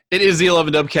It is the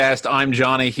 11 Dubcast. I'm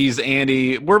Johnny. He's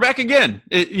Andy. We're back again.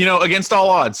 Against all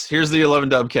odds. Here's the 11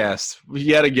 Dubcast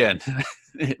yet again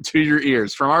to your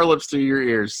ears, from our lips to your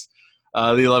ears.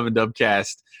 The 11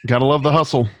 Dubcast. Gotta love the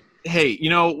hustle. Hey,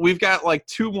 we've got like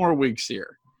 2 more weeks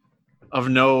here of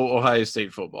no Ohio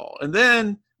State football, and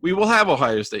then we will have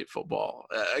Ohio State football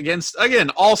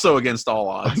also against all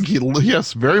odds.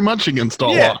 Yes, very much against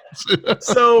all odds.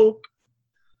 So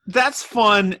that's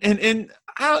fun, and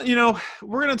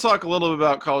we're going to talk a little bit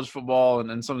about college football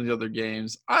and some of the other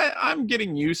games. I'm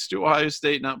getting used to Ohio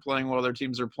State not playing while their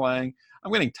teams are playing.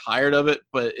 I'm getting tired of it,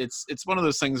 but it's one of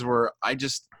those things where I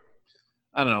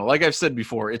don't know. Like I've said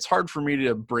before, it's hard for me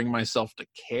to bring myself to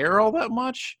care all that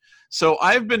much. So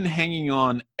I've been hanging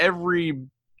on every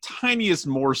tiniest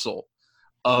morsel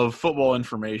of football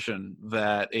information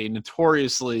that a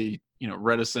notoriously,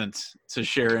 reticent to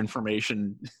share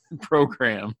information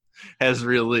program has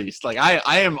released. Like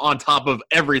I am on top of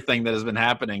everything that has been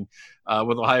happening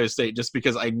with Ohio State, just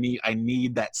because I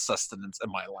need that sustenance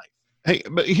in my life. Hey,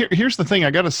 but here's the thing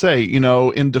I got to say,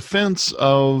 in defense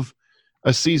of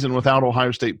a season without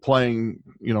Ohio State playing,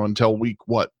 until week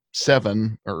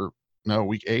 7 or no,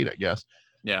 week 8, I guess.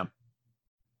 Yeah.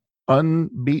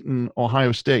 Unbeaten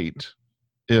Ohio State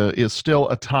is still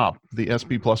atop the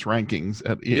SP Plus rankings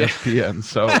at ESPN. Yeah.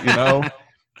 So,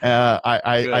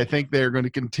 I think they're going to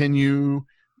continue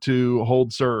to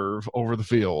hold serve over the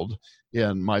field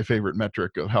in my favorite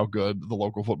metric of how good the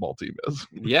local football team is.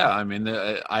 Yeah, I mean,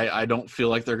 I don't feel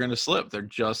like they're going to slip. They're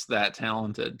just that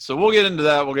talented. So we'll get into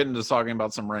that. We'll get into talking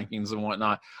about some rankings and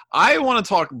whatnot. I want to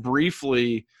talk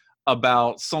briefly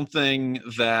about something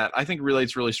that I think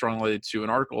relates really strongly to an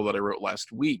article that I wrote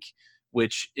last week,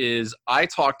 which is I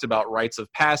talked about rites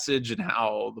of passage and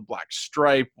how the black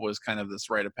stripe was kind of this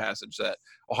rite of passage that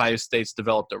Ohio State's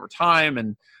developed over time.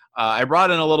 And I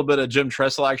brought in a little bit of Jim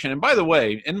Tressel action. And by the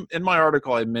way, in my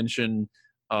article, I mentioned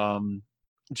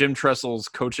Jim Tressel's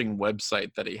coaching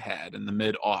website that he had in the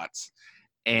mid-aughts.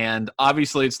 And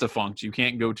obviously it's defunct. You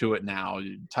can't go to it now.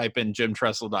 You type in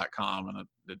jimtressel.com and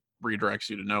it redirects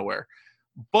you to nowhere.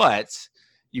 But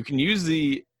you can use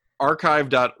the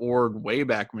archive.org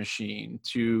Wayback Machine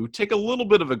to take a little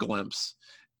bit of a glimpse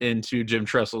into Jim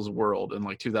Tressel's world in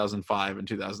like 2005 and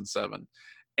 2007.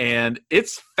 And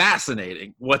it's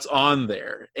fascinating what's on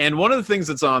there. And one of the things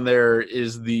that's on there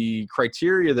is the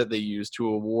criteria that they use to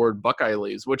award Buckeye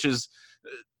leaves, which is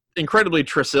incredibly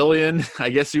Tressellian,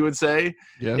 I guess you would say,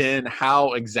 yes, in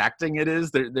how exacting it is.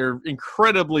 They're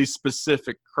incredibly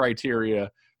specific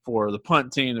criteria for the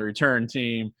punt team, the return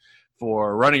team,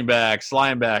 for running backs,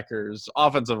 linebackers,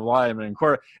 offensive linemen,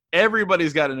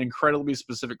 everybody's got an incredibly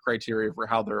specific criteria for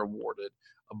how they're awarded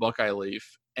a Buckeye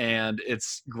leaf. And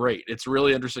it's great. It's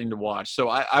really interesting to watch. So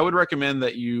I would recommend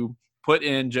that you put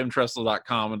in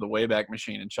jimtressel.com in the Wayback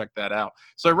Machine and check that out.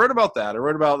 So I wrote about that. I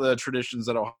wrote about the traditions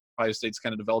that Ohio State's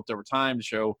kind of developed over time to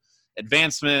show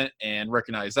advancement and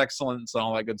recognize excellence and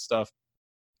all that good stuff.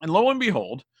 And lo and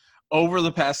behold, over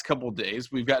the past couple of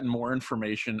days, we've gotten more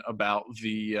information about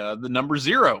the number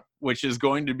 0, which is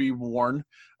going to be worn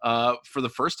for the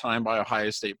first time by Ohio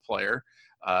State player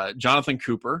Jonathon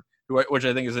Cooper, which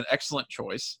I think is an excellent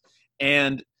choice.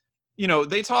 And,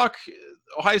 they talk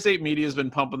 – Ohio State media has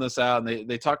been pumping this out, and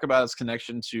they talk about his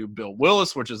connection to Bill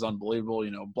Willis, which is unbelievable,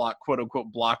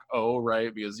 quote-unquote block O,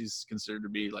 right, because he's considered to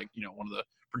be like, one of the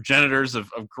progenitors of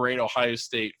great Ohio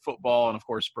State football and, of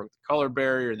course, broke the color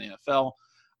barrier in the NFL.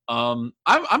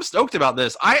 I'm stoked about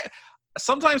this.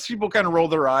 Sometimes people kind of roll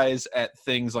their eyes at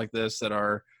things like this that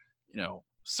are,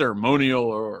 ceremonial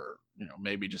or,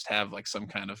 maybe just have like some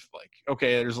kind of like,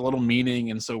 okay, there's a little meaning.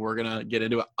 And so we're going to get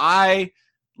into it. I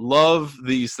love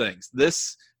these things.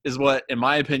 This is what, in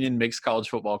my opinion, makes college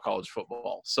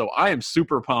football. So I am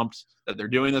super pumped that they're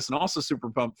doing this, and also super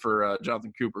pumped for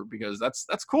Jonathon Cooper, because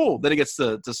that's cool that he gets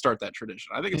to start that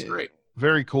tradition. I think it's great.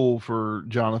 Very cool for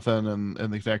Jonathon,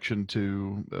 and the connection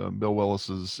to Bill Willis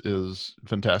is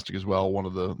fantastic as well. One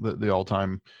of the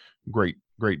all-time great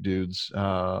dudes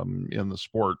in the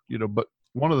sport, but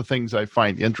one of the things I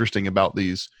find interesting about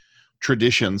these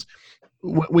traditions,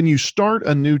 when you start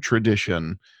a new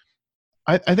tradition,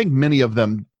 I think many of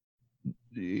them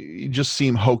just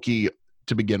seem hokey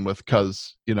to begin with,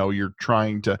 because you're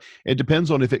trying to, it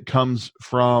depends on if it comes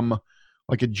from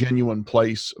like a genuine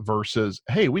place versus,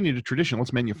 hey, we need a tradition,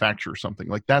 let's manufacture something.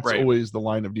 Like that's right. Always the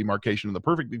line of demarcation. And the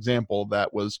perfect example of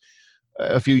that was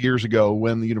a few years ago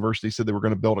when the university said they were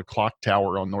going to build a clock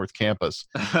tower on North Campus.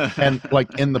 And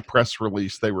like in the press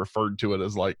release, they referred to it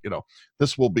as like,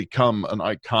 this will become an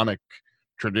iconic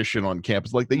tradition on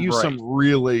campus. Like they use some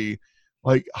really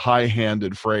like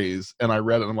high-handed phrase, and I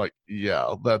read it and I'm like,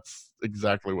 yeah, that's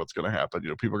exactly what's going to happen.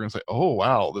 People are going to say, "Oh,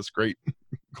 wow, this great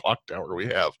clock tower we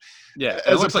have." Yeah, it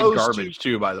As looks like opposed garbage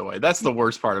too, by the way. That's the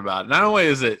worst part about it. Not only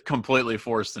is it completely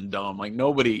forced and dumb, like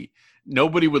nobody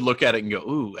would look at it and go,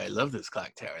 "Ooh, I love this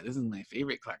clock tower. This is my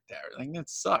favorite clock tower." Like that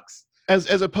sucks.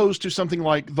 As opposed to something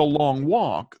like the Long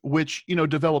Walk, which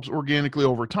develops organically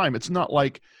over time. It's not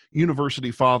like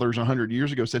university fathers 100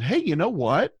 years ago said, "Hey, you know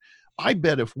what? I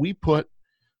bet if we put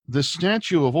the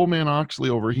statue of Old Man Oxley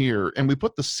over here and we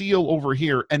put the seal over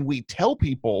here and we tell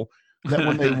people that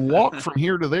when they walk from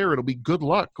here to there, it'll be good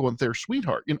luck going there,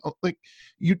 sweetheart." Like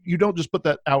you don't just put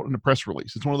that out in a press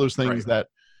release. It's one of those things that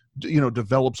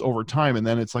develops over time, and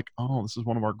then it's like, oh, this is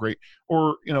one of our great,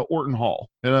 or Orton Hall.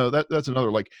 That's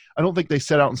another, like, I don't think they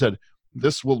set out and said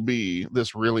this will be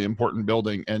this really important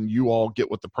building and you all get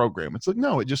with the program. It's like,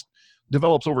 no, it just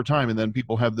develops over time, and then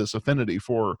people have this affinity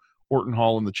for Orton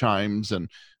Hall and the chimes, and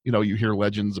you hear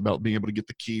legends about being able to get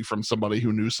the key from somebody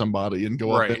who knew somebody and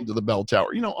go up into the bell tower,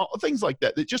 things like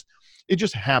that. It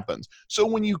just happens. So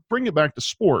when you bring it back to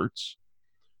sports,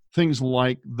 things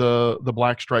like the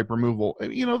black stripe removal,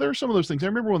 there are some of those things. I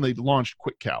remember when they launched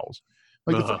Quick Cows.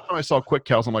 Like the first time I saw Quick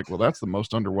Cows, I'm like, well, that's the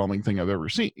most underwhelming thing I've ever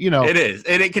seen. It is,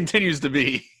 and it continues to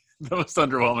be the most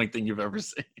underwhelming thing you've ever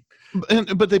seen.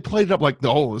 But they played it up like,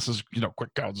 oh, this is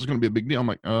Quick Cows, this is going to be a big deal. I'm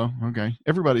like, oh, okay.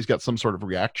 Everybody's got some sort of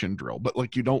reaction drill, but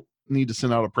like you don't need to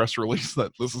send out a press release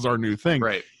that this is our new thing.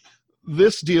 Right.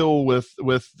 This deal with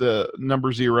the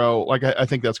number 0, like I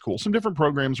think that's cool. Some different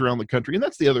programs around the country, and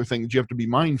that's the other thing that you have to be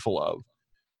mindful of.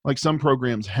 Like some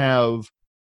programs have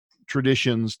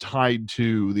traditions tied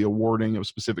to the awarding of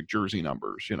specific jersey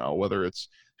numbers, whether it's,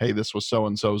 hey, this was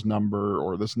so-and-so's number,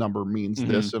 or this number means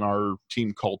this in our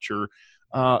team culture.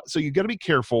 So you got to be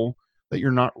careful that you're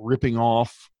not ripping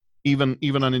off, even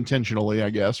unintentionally,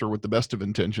 I guess, or with the best of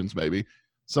intentions, maybe,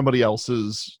 somebody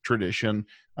else's tradition.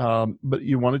 But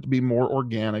you want it to be more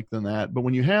organic than that. But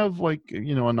when you have like,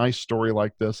 a nice story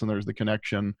like this and there's the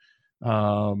connection,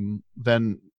 then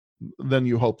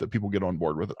you hope that people get on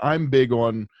board with it. I'm big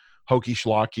on hokey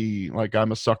schlocky. Like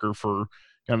I'm a sucker for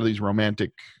kind of these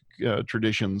romantic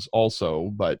traditions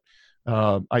also, but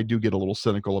I do get a little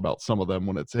cynical about some of them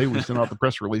when it's, hey, we sent out the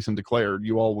press release and declared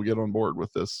you all will get on board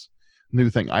with this new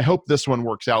thing. I hope this one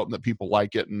works out and that people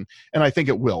like it, and I think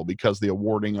it will, because the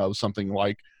awarding of something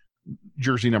like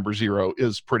jersey number 0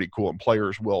 is pretty cool, and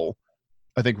players will,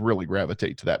 I think, really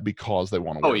gravitate to that because they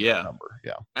want to wear that number.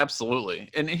 Yeah, absolutely.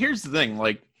 And here's the thing,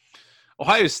 like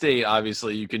Ohio State,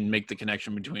 obviously you can make the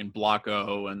connection between Block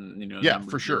O and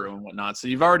for sure, and whatnot, so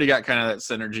you've already got kind of that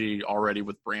synergy already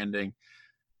with branding.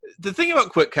 The thing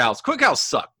about Quick Cows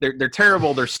suck. They're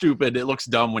terrible. They're stupid. It looks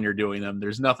dumb when you're doing them.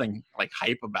 There's nothing like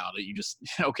hype about it. You just,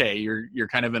 okay, you're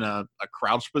kind of in a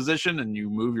crouch position and you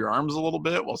move your arms a little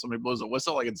bit while somebody blows a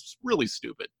whistle. Like, it's really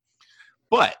stupid.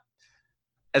 But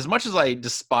as much as I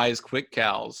despise Quick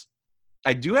Cows,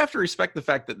 I do have to respect the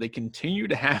fact that they continue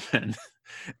to happen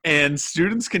and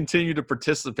students continue to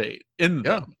participate in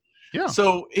them. Yeah.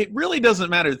 So it really doesn't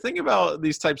matter. Think about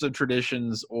these types of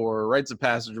traditions or rites of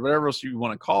passage or whatever else you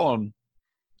want to call them.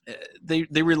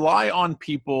 They rely on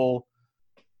people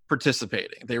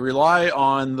participating. They rely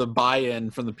on the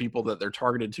buy-in from the people that they're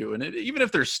targeted to. And even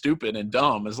if they're stupid and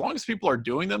dumb, as long as people are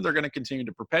doing them, they're going to continue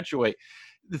to perpetuate.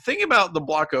 The thing about the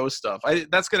Block O stuff,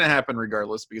 that's going to happen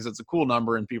regardless because it's a cool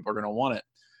number and people are going to want it.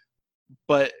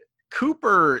 But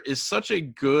Cooper is such a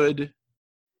good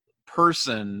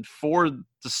person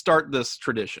to start this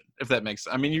tradition, if that makes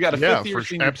sense. I mean, you got a fifth-year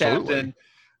senior captain.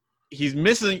 He's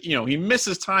missing, he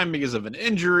misses time because of an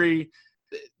injury.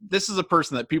 This is a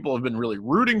person that people have been really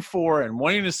rooting for and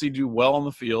wanting to see do well on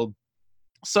the field.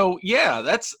 So, yeah,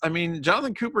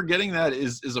 Jonathon Cooper getting that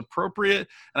is appropriate.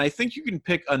 And I think you can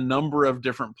pick a number of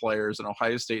different players in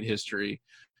Ohio State history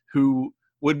who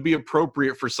would be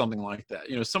appropriate for something like that.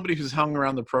 Somebody who's hung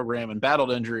around the program and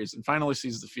battled injuries and finally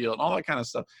sees the field and all that kind of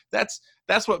stuff. That's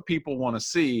what people want to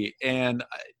see. And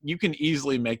you can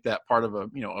easily make that part of a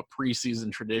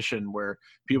preseason tradition where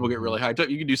people get really hyped up.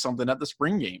 You can do something at the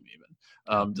spring game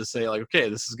even to say like, okay,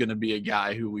 this is going to be a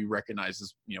guy who we recognize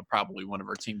as, probably one of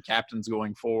our team captains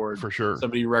going forward. For sure.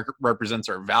 Somebody who represents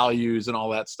our values and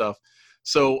all that stuff.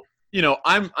 So,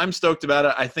 I'm stoked about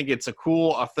it. I think it's a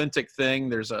cool, authentic thing.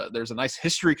 There's a nice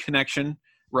history connection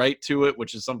right to it,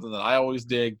 which is something that I always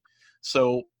dig.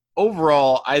 So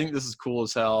overall, I think this is cool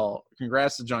as hell.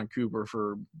 Congrats to John Cooper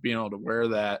for being able to wear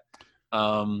that.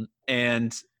 And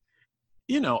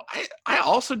I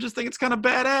also just think it's kind of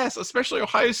badass, especially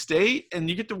Ohio State, and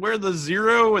you get to wear the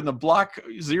 0 and the Block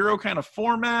 0 kind of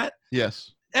format.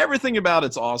 Yes. Everything about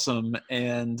it's awesome.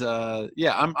 And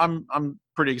I'm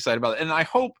pretty excited about it. And I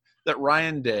hope that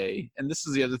Ryan Day, and this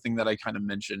is the other thing that I kind of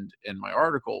mentioned in my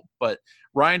article, but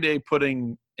Ryan Day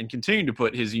putting and continuing to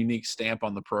put his unique stamp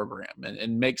on the program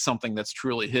and make something that's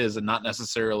truly his and not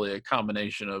necessarily a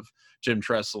combination of Jim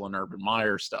Tressel and Urban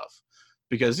Meyer stuff.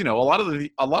 Because, a lot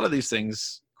of these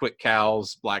things, Quick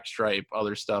Cows, Black Stripe,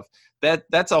 other stuff,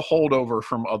 that's a holdover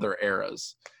from other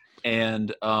eras.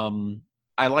 And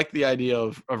I like the idea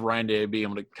of Ryan Day being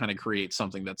able to kind of create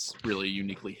something that's really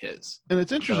uniquely his. And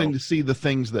it's interesting to see the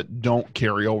things that don't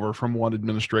carry over from one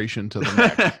administration to the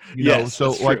next. Yes,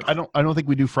 so like I don't think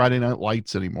we do Friday Night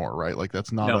Lights anymore, right? Like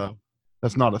that's not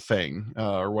a thing,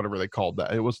 or whatever they called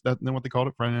that. It was that then what they called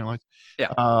it, Friday Night Lights.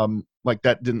 Yeah. Like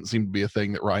that didn't seem to be a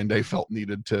thing that Ryan Day felt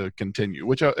needed to continue.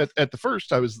 Which at the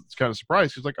first I was kind of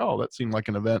surprised. He was like, oh, that seemed like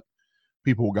an event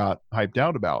people got hyped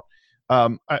out about.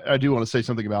 I do want to say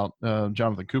something about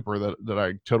Jonathon Cooper that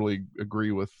I totally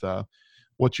agree with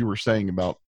what you were saying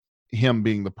about him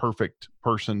being the perfect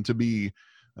person to be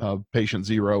patient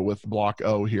zero with block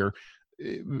O here.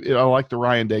 I like the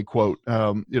Ryan Day quote.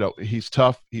 He's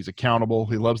tough, he's accountable,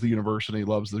 he loves the university,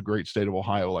 loves the great state of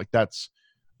Ohio. Like that's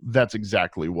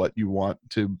exactly what you want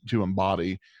to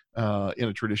embody in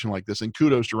a tradition like this. And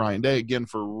kudos to Ryan Day again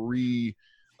for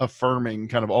reaffirming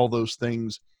kind of all those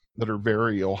things that are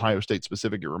very Ohio State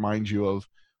specific. It reminds you of,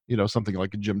 something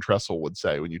like a Jim Tressel would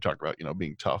say when you talk about,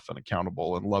 being tough and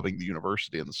accountable and loving the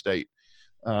university and the state,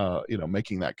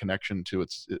 making that connection to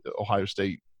Ohio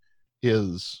State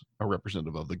is a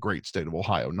representative of the great state of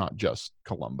Ohio, not just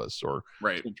Columbus or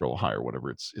Central Ohio or whatever.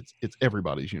 It's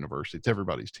everybody's university. It's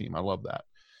everybody's team. I love that.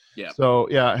 Yeah. So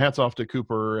yeah, hats off to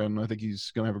Cooper. And I think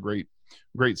he's going to have a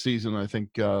great season. I think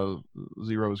 0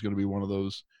 is going to be one of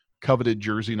those coveted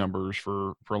jersey numbers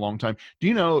for a long time. Do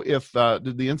you know if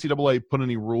did the NCAA put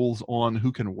any rules on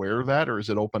who can wear that, or is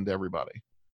it open to everybody?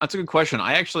 That's a good question.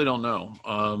 I actually don't know.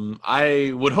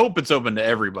 I would hope it's open to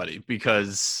everybody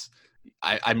because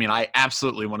I mean I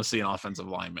absolutely want to see an offensive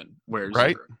lineman wear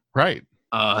zero. Right.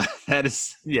 That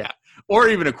is or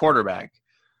even a quarterback.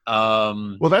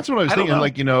 Well, that's what I was thinking.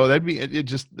 Like, that'd be it.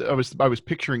 Just I was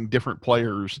picturing different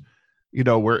players,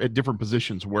 where at different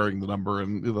positions wearing the number,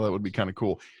 and that would be kind of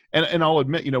cool. And I'll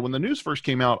admit, when the news first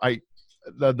came out,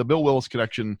 the Bill Willis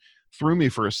connection threw me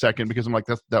for a second because I'm like,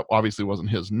 that obviously wasn't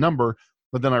his number.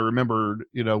 But then I remembered,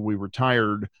 we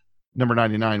retired number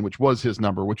 99, which was his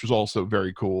number, which was also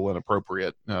very cool and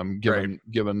appropriate,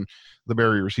 given the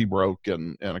barriers he broke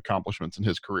and accomplishments in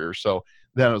his career. So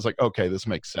then I was like, okay, this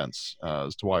makes sense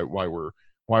as to why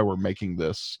we're making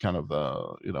this kind of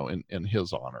in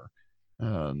his honor.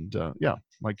 And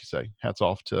like you say, hats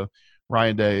off to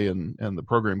Ryan Day, and the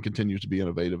program continues to be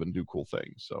innovative and do cool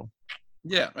things. So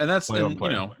and that's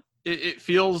it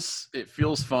feels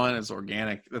fun. It's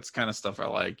organic. That's kind of stuff I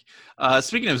like.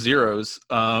 Speaking of zeros,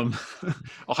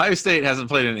 Ohio State hasn't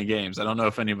played any games. I don't know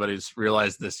if anybody's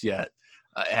realized this yet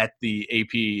at the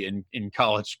AP in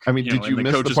college. I mean, did you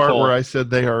miss the part where I said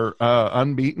they are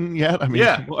unbeaten yet? I mean,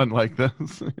 unlike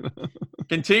this.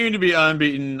 Continuing to be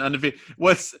unbeaten, undefeated.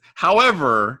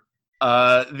 However,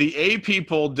 the AP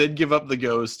poll did give up the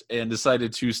ghost and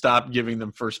decided to stop giving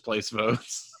them first place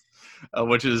votes.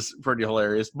 Which is pretty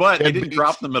hilarious, but they didn't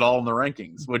drop them at all in the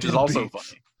rankings, which is also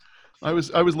funny. I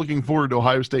was looking forward to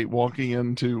Ohio State walking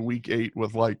into week 8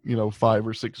 with 5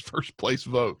 or 6 first place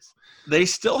votes. They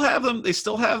still have them. They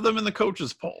still have them in the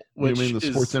coaches poll. Which you mean the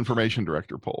sports information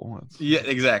director poll?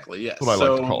 Exactly. Yes. That's what I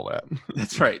like to call that.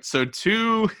 That's right. So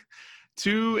two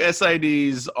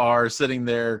SIDs are sitting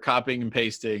there copying and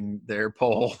pasting their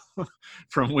poll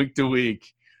from week to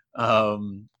week.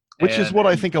 Which is what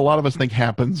I think a lot of us think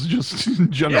happens just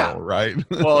in general, right?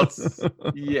 Well,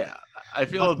 I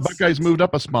feel Buckeyes moved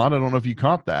up a spot. I don't know if you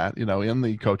caught that, in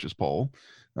the coaches poll,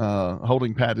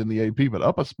 holding pat in the AP, but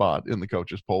up a spot in the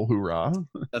coaches poll. Hoorah.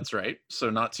 That's right. So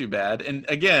not too bad. And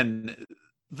again,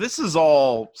 this is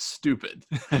all stupid.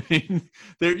 I mean,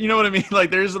 you know what I mean? Like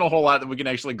there isn't a whole lot that we can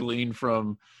actually glean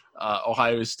from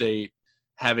Ohio State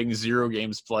having 0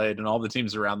 games played and all the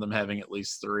teams around them having at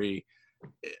least 3.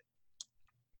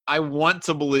 I want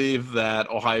to believe that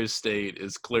Ohio State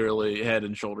is clearly head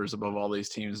and shoulders above all these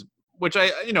teams, which I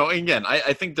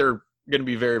think they're going to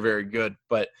be very, very good,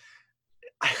 but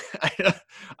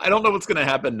I don't know what's going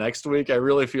to happen next week. I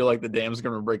really feel like the dam's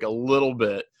going to break a little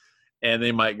bit and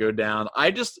they might go down.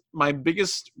 My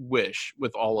biggest wish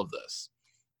with all of this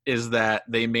is that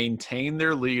they maintain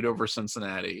their lead over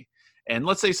Cincinnati. And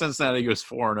let's say Cincinnati goes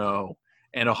 4-0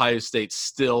 and Ohio State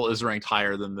still is ranked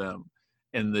higher than them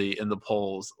in the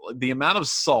polls. The amount of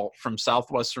salt from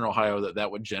southwestern Ohio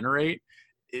that would generate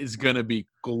is going to be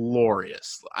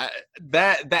glorious.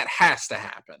 That has to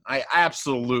happen. I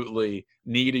absolutely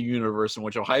need a universe in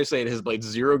which Ohio State has played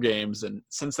 0 games and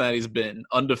Cincinnati's been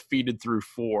undefeated through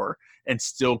 4 and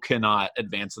still cannot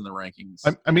advance in the rankings.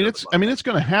 I mean, it's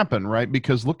going to happen, right?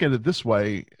 Because look at it this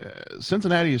way: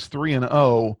 Cincinnati is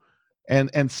 3-0,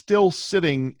 and still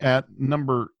sitting at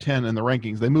number 10 in the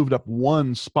rankings. They moved up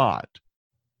 1 spot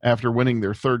after winning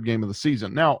their 3rd game of the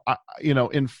season. Now,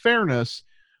 in fairness,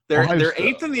 they're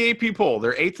 8th in the AP poll.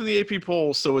 They're 8th in the AP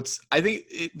poll, so I think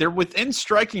they're within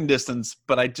striking distance,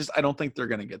 but I don't think they're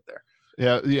going to get there.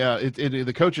 Yeah.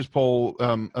 The coaches poll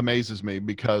amazes me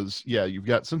because you've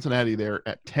got Cincinnati there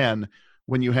at 10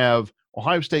 when you have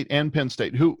Ohio State and Penn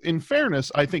State, who, in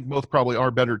fairness, I think both probably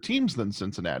are better teams than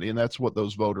Cincinnati, and that's what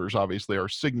those voters obviously are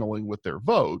signaling with their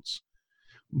votes.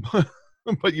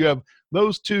 But you have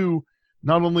those two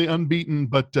not only unbeaten,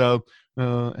 but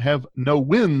have no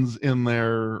wins in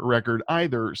their record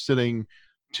either, sitting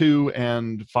 2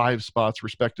 and 5 spots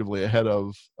respectively ahead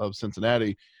of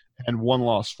Cincinnati, and 1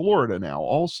 loss Florida now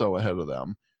also ahead of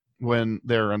them when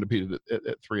they're undefeated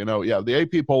at 3-0. Yeah, the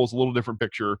AP poll is a little different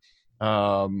picture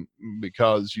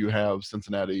because you have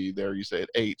Cincinnati there, you say, at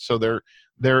 8. So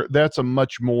that's a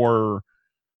much more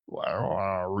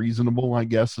reasonable, I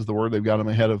guess is the word. They've got them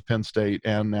ahead of Penn State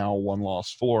and now 1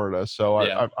 loss Florida. So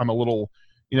I'm a little,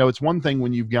 it's one thing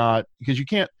when you've got, because you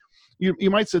can't,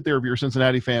 you might sit there if you're a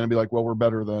Cincinnati fan and be like, well, we're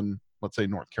better than, let's say,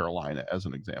 North Carolina as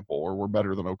an example, or we're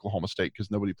better than Oklahoma State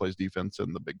because nobody plays defense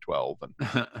in the Big 12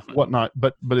 and whatnot.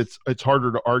 But it's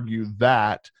harder to argue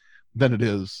that than it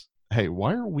is, hey,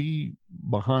 why are we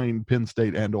behind Penn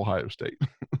State and Ohio State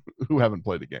who haven't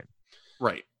played a game?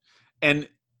 Right. And,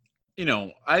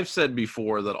 I've said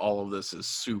before that all of this is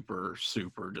super,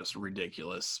 super just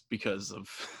ridiculous because of,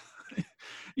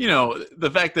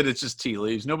 the fact that it's just tea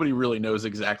leaves. Nobody really knows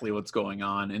exactly what's going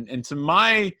on. And to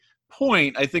my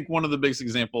point, I think one of the biggest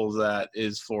examples of that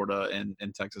is Florida and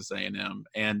Texas A&M.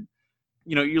 And,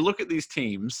 you look at these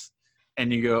teams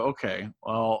and you go, okay,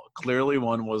 well, clearly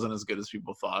one wasn't as good as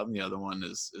people thought, and the other one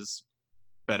is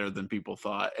better than people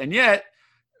thought. And yet,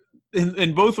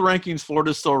 in both rankings,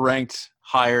 Florida's still ranked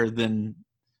higher than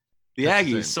the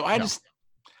Aggies. So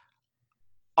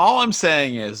all I'm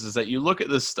saying is that you look at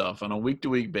this stuff on a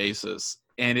week-to-week basis,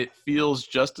 and it feels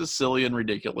just as silly and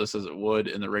ridiculous as it would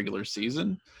in the regular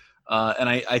season. And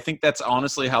I think that's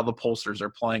honestly how the pollsters are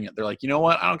playing it. They're like, you know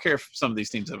what? I don't care if some of these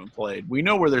teams haven't played. We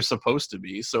know where they're supposed to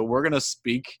be, so we're going to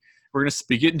speak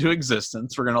it into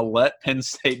existence. We're going to let Penn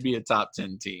State be a top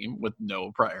 10 team with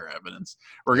no prior evidence.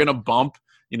 We're going to bump,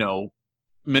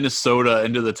 Minnesota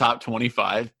into the top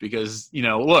 25 because,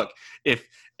 look, if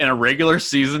in a regular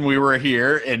season we were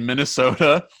here and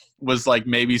Minnesota was like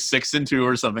maybe 6-2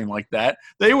 or something like that,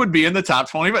 they would be in the top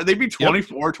 25. They'd be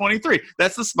 24, 23.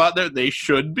 That's the spot that they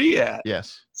should be at.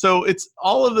 Yes. So it's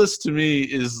all of this to me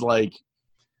is like,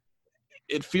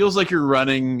 it feels like you're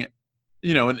running,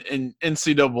 in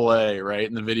NCAA, right?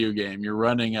 In the video game, you're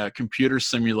running a computer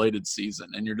simulated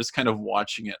season and you're just kind of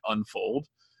watching it unfold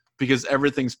because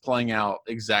everything's playing out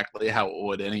exactly how it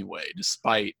would anyway,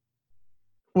 despite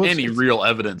any real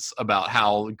evidence about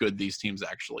how good these teams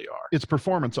actually are. It's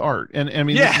performance art. And I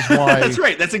mean, this is why that's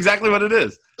right. That's exactly what it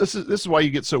is. This is why you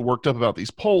get so worked up about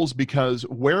these polls, because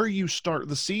where you start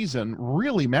the season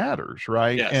really matters,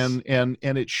 right? Yes. And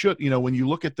it should, when you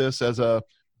look at this as a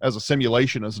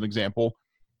simulation, as an example,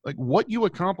 like what you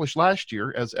accomplished last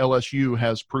year, as LSU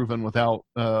has proven without,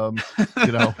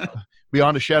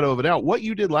 beyond a shadow of a doubt, what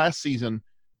you did last season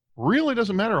really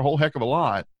doesn't matter a whole heck of a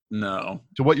lot. No.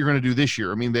 To what you're going to do this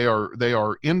year. I mean, they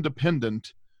are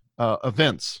independent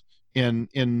events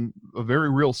in a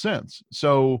very real sense.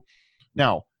 So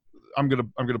now I'm going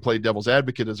to play devil's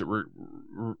advocate as it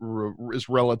is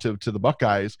relative to the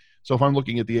Buckeyes. So if I'm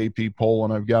looking at the AP poll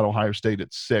and I've got Ohio State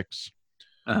at 6,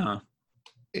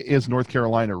 is North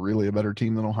Carolina really a better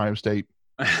team than Ohio State?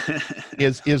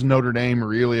 Is Notre Dame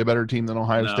really a better team than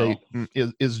Ohio State?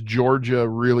 Is Georgia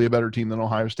really a better team than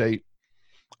Ohio State?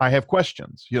 I have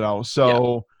questions,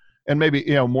 and maybe,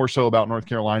 more so about North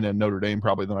Carolina and Notre Dame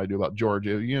probably than I do about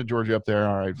Georgia. Georgia up there,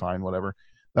 all right, fine, whatever.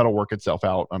 That'll work itself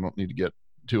out. I don't need to get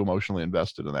too emotionally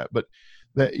invested in that. But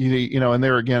that, and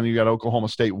there again, you got Oklahoma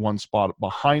State 1 spot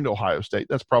behind Ohio State.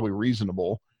 That's probably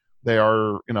reasonable. They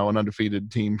are, an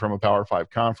undefeated team from a Power 5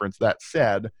 conference. That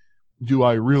said, do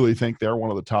I really think they're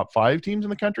one of the top 5 teams in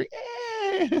the country?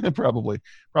 Probably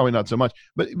not so much.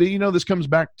 But this comes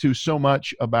back to so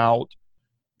much about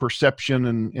perception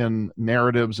and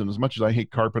narratives. And as much as I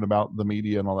hate carping about the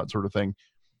media and all that sort of thing,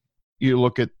 you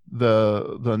look at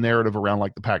the narrative around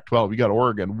like the Pac-12, you got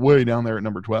Oregon way down there at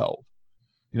number 12,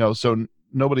 so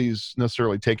nobody's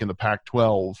necessarily taking the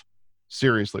Pac-12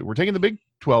 seriously. We're taking the Big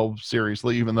 12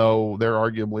 seriously, even though they're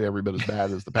arguably every bit as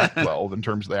bad as the Pac-12 in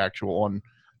terms of the actual on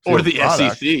or the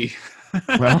product. SEC.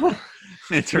 Well,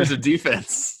 in terms of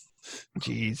defense.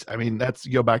 Geez, I mean, that's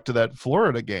go back to that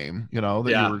Florida game, you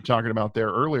were talking about there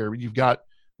earlier. You've got, I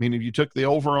mean, if you took the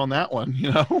over on that one,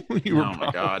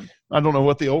 my God. I don't know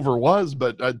what the over was,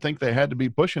 but I think they had to be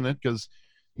pushing it because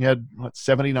you had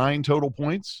 79 total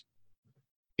points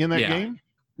in that game.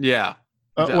 Yeah.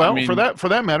 For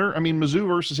that matter, I mean, Mizzou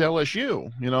versus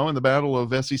LSU, in the battle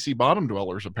of SEC bottom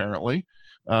dwellers, apparently,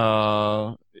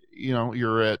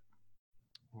 you're at,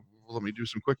 let me do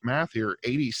some quick math here,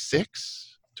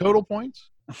 86 total points.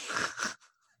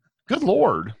 Good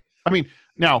Lord. I mean,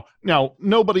 now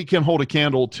nobody can hold a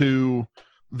candle to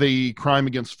the crime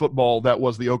against football that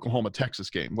was the Oklahoma-Texas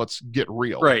game. Let's get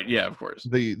real. Right, yeah, of course.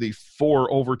 The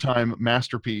 4 overtime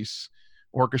masterpiece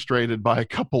orchestrated by a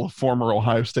couple of former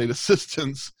Ohio State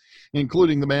assistants,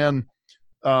 including the man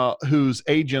whose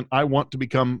agent I want to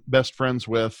become best friends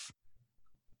with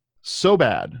so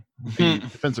bad, the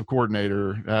defensive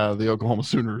coordinator, the Oklahoma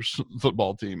Sooners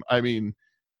football team. I mean,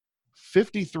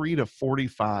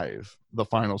 53-45, the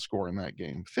final score in that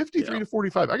game.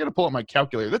 53-45. I got to pull up my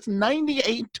calculator. That's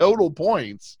 98 total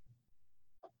points.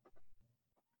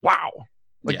 Wow.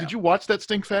 Did you watch that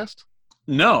Stinkfest?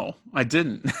 No, I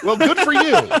didn't. Well, good for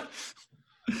you.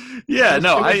 Yeah,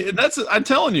 no, I'm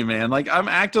telling you, man, I'm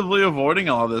actively avoiding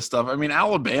all this stuff. I mean,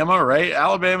 Alabama, right?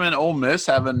 Alabama and Ole Miss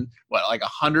having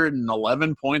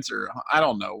 111 points or I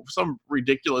don't know, some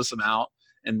ridiculous amount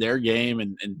in their game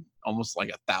and almost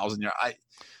 1,000 yards.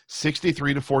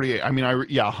 63-48. I mean,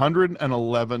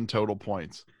 111 total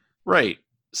points. Right.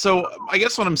 So I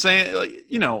guess what I'm saying,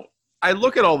 I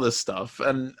look at all this stuff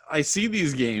and I see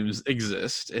these games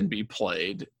exist and be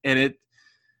played, and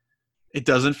it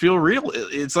doesn't feel real.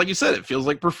 It's like you said, it feels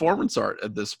like performance art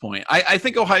at this point. I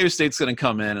think Ohio State's going to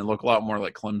come in and look a lot more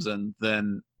like Clemson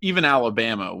than even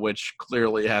Alabama, which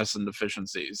clearly has some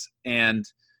deficiencies. And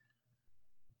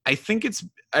I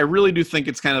really do think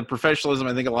it's kind of professionalism.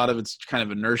 I think a lot of it's kind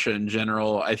of inertia in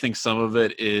general. I think some of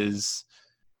it is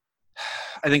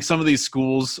 – I think some of these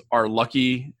schools are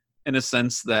lucky in a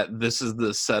sense that this is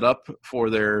the setup for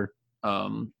their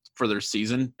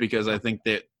season, because I think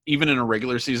that even in a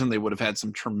regular season, they would have had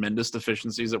some tremendous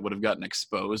deficiencies that would have gotten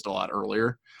exposed a lot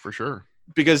earlier. For sure.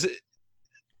 Because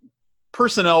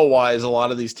personnel-wise, a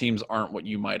lot of these teams aren't what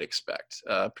you might expect,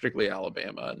 particularly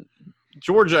Alabama. And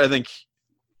Georgia, I think,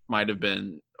 might have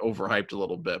been overhyped a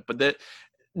little bit. But that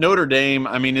Notre Dame,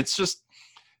 I mean, it's just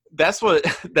that's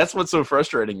what's so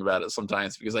frustrating about it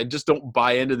sometimes, because I just don't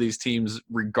buy into these teams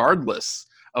regardless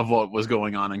of what was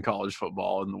going on in college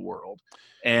football in the world.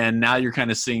 And now you're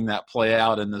kind of seeing that play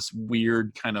out in this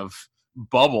weird kind of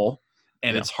bubble,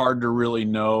 and it's hard to really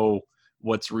know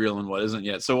what's real and what isn't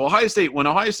yet. So when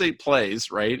Ohio State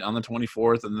plays, right, on the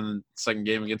 24th and then the second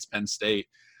game against Penn State,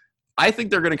 I think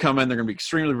they're going to come in, they're going to be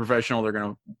extremely professional, they're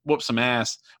going to whoop some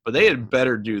ass, but they had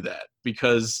better do that,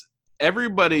 because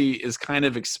everybody is kind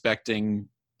of expecting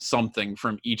something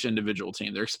from each individual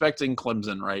team. They're expecting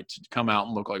Clemson, right, to come out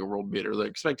and look like a world beater. They're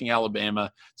expecting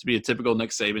Alabama to be a typical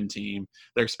Nick Saban team.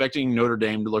 They're expecting Notre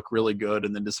Dame to look really good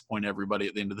and then disappoint everybody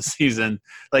at the end of the season.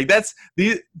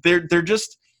 They're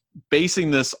just basing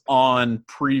this on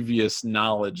previous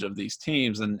knowledge of these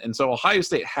teams. And so Ohio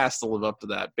State has to live up to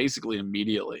that basically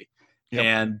immediately. Yep.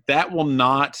 And that will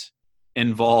not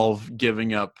involve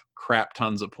giving up crap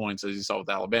tons of points, as you saw with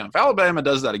Alabama. If Alabama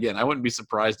does that again, I wouldn't be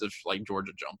surprised if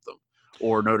Georgia jumped them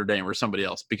or Notre Dame or somebody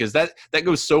else, because that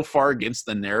goes so far against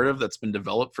the narrative that's been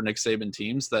developed for Nick Saban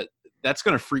teams that's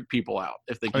going to freak people out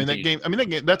if they continue. That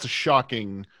game, that's a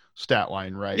shocking stat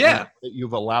line, right? Yeah. That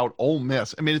you've allowed Ole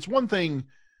Miss. I mean, it's one thing,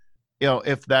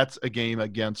 if that's a game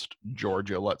against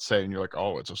Georgia, let's say, and you're like,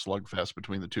 oh, it's a slugfest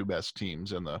between the two best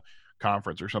teams in the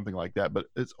conference or something like that, but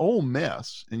it's Ole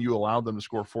Miss and you allowed them to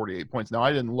score 48 points. Now,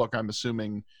 I didn't look. I'm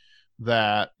assuming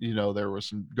that there was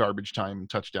some garbage time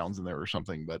touchdowns in there or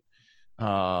something, but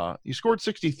you scored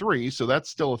 63, so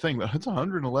that's still a thing. But it's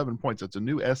 111 points. It's a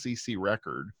new SEC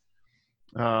record,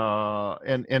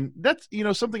 and that's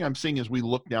something I'm seeing as we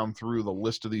look down through the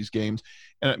list of these games,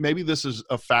 and maybe this is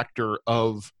a factor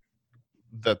of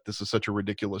that this is such a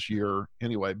ridiculous year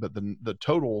anyway, but the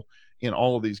total in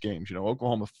all of these games,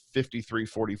 Oklahoma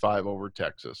 53-45 over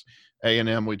Texas,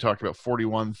 A&M we talked about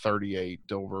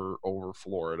 41-38 over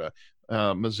Florida,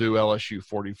 Mizzou LSU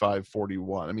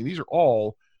 45-41. I mean, these are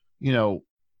all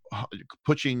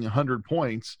pushing 100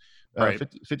 points, right.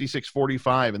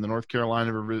 56-45 in the North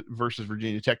Carolina versus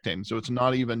Virginia Tech team. So it's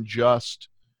not even just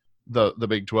the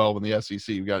Big 12 and the SEC.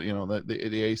 You've got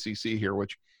the ACC here,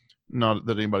 which Not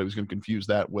that anybody was going to confuse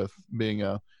that with being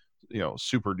a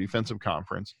super defensive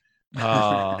conference.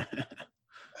 Even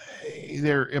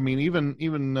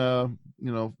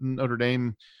Notre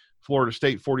Dame, Florida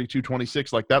State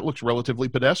 42-26, like that looks relatively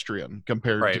pedestrian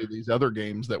compared to these other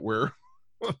games that we're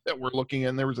looking at.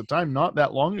 And there was a time not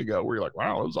that long ago where you're like,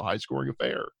 wow, it was a high scoring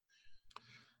affair.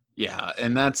 Yeah,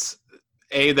 and that's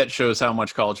A, that shows how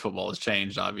much college football has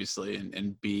changed, obviously,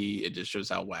 and B, it just shows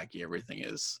how wacky everything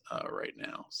is right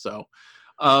now. So,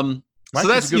 so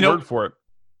that's a good word for it.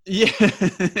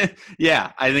 Yeah,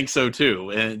 yeah, I think so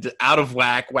too. And out of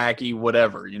whack, wacky,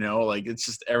 whatever, like it's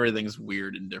just everything's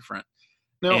weird and different.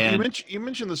 Now, you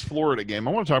mentioned this Florida game.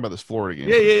 I want to talk about this Florida game.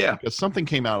 Yeah. Because something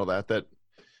came out of that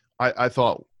I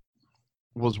thought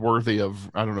was worthy of,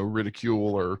 I don't know,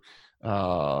 ridicule or,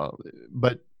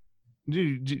 but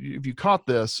if you caught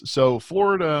this, so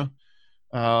Florida,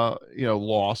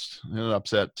 lost in an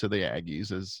upset to the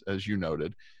Aggies, as you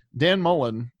noted. Dan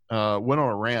Mullen went on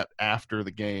a rant after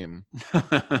the game,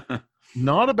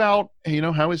 not about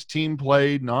how his team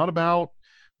played, not about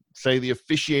say the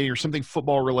officiating or something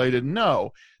football related,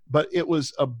 no, but it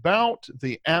was about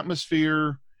the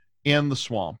atmosphere in the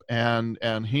swamp, and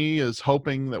he is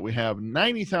hoping that we have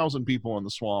 90,000 people in the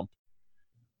swamp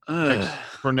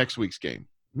for next week's game.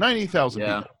 90,000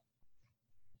 people.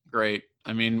 Great.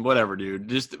 I mean, whatever, dude.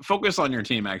 Just focus on your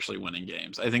team actually winning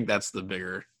games. I think that's the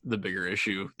bigger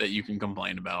issue that you can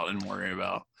complain about and worry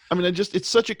about. I mean, it's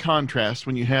such a contrast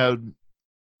when you had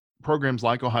programs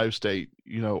like Ohio State,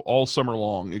 all summer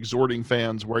long, exhorting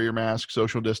fans, wear your mask,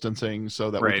 social distancing,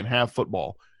 so that we can have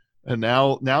football. And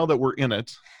now that we're in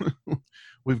it,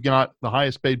 we've got the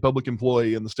highest paid public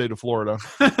employee in the state of Florida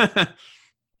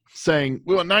saying,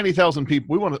 we want 90,000 people.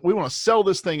 We want to sell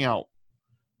this thing out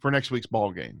for next week's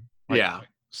ball game. Yeah.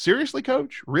 Seriously,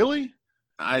 coach? Really?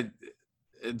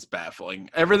 It's baffling.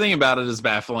 Everything about it is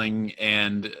baffling.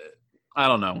 And I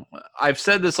don't know. I've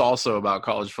said this also about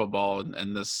college football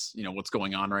and this, what's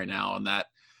going on right now, and that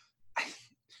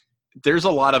there's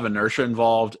a lot of inertia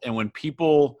involved. And when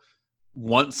people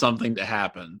want something to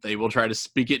happen, they will try to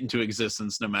speak it into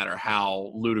existence, no matter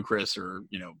how ludicrous or,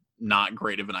 not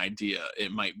great of an idea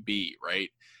it might be. Right.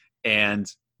 And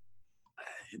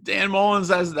Dan Mullins,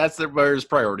 that's where his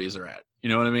priorities are at. You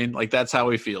know what I mean? Like, that's how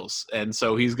he feels. And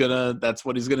so that's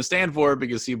what he's going to stand for,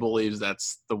 because he believes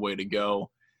that's the way to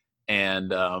go.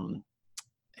 And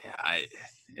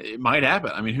it might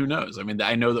happen. I mean, who knows? I mean,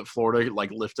 I know that Florida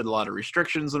lifted a lot of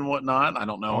restrictions and whatnot. I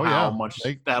don't know how much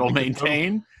that'll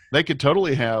maintain. They could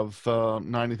totally have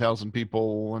 90,000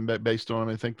 people, and based on,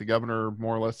 I think the governor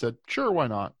more or less said, sure, why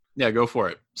not? Yeah, go for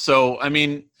it. So, I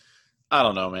mean, I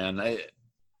don't know, man.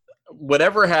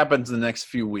 Whatever happens in the next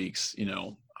few weeks,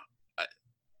 in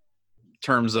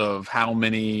terms of how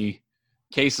many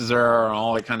cases there are and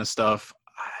all that kind of stuff,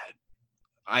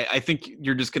 I think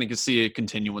you're just going to see a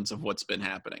continuance of what's been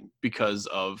happening, because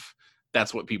of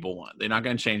that's what people want. They're not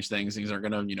going to change things. Things aren't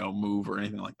going to, move or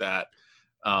anything like that,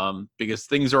 because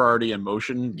things are already in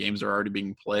motion. Games are already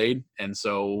being played. And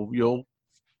so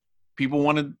people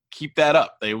want to keep that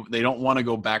up. They don't want to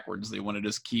go backwards. They want to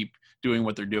just keep doing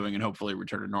what they're doing and hopefully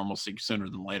return to normalcy sooner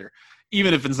than later,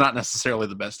 even if it's not necessarily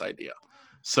the best idea.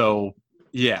 So,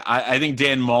 yeah, I think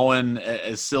Dan Mullen,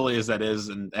 as silly as that is,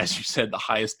 and as you said, the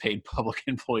highest paid public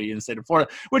employee in the state of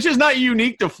Florida, which is not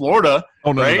unique to Florida,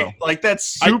 right? No. Like, that's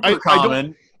super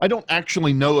common. I don't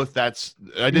actually know if that's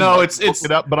 – I didn't look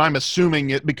it up, but I'm assuming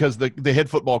it because the head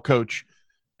football coach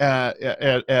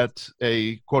at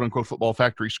a quote-unquote football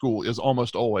factory school is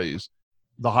almost always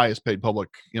the highest paid public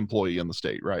employee in the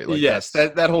state, right? Like, yes,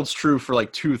 that holds true for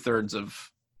like 2/3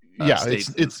 of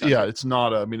states. It's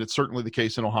not. I mean, it's certainly the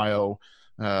case in Ohio,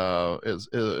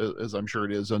 as I'm sure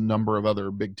it is a number of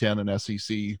other Big Ten and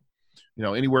SEC.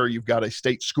 Anywhere you've got a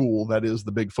state school that is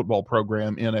the big football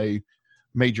program in a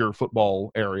major football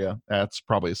area, that's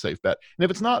probably a safe bet. And if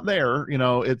it's not there,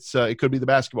 it could be the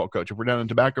basketball coach. If we're down in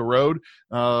Tobacco Road,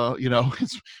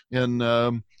 it's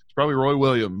in. It's probably Roy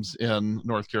Williams in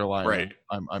North Carolina, right?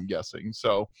 I'm guessing.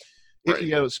 So,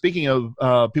 right. Speaking of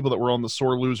people that were on the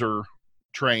sore loser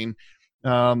train,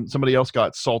 somebody else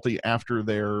got salty after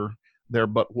their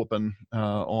butt whooping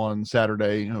on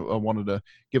Saturday. I wanted to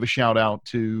give a shout out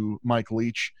to Mike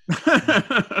Leach.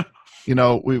 We've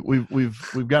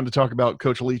gotten to talk about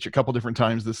Coach Leach a couple different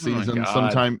times this season.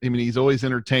 Sometimes, I mean, he's always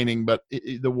entertaining, but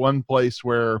the one place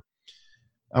where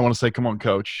I want to say, come on,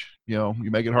 Coach, you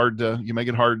make it hard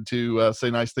to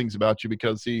say nice things about you,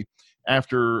 because he,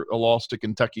 after a loss to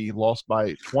Kentucky, lost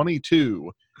by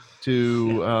 22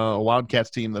 to a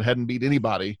Wildcats team that hadn't beat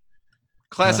anybody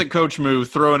Classic coach move,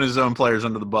 throwing his own players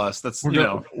under the bus. That's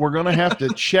we're going to have to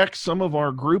check some of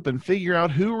our group and figure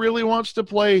out who really wants to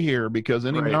play here, because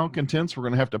any malcontents, we're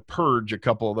going to have to purge a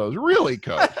couple of those. Really,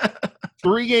 coach?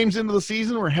 3 games into the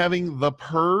season, we're having the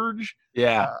purge.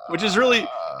 Yeah, which is really,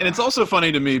 and it's also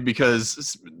funny to me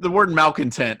because the word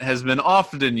malcontent has been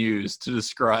often used to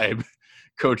describe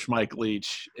Coach Mike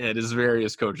Leach at his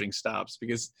various coaching stops,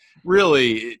 because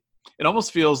really it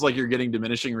almost feels like you're getting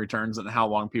diminishing returns on how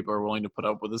long people are willing to put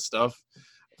up with this stuff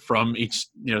from each,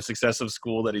 successive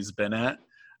school that he's been at,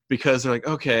 because they're like,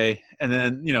 okay. And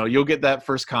then, you'll get that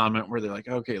first comment where they're like,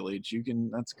 okay, Leach,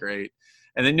 that's great.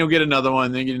 And then you'll get another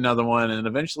one, then you get another one. And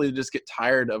eventually you just get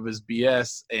tired of his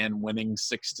BS and winning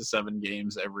 6 to 7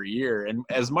 games every year. And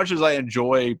as much as I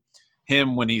enjoy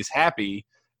him when he's happy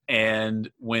and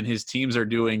when his teams are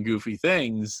doing goofy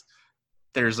things,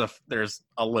 there's a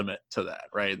limit to that,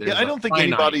 right? I don't think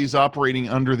anybody's operating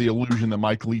under the illusion that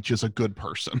Mike Leach is a good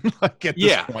person. Like at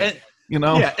this point,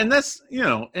 and that's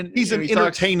and he's an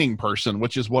entertaining person,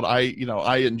 which is what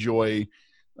I enjoy.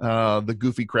 The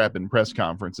goofy crap in press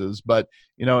conferences, but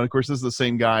and of course this is the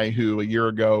same guy who a year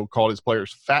ago called his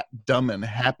players fat, dumb, and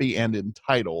happy and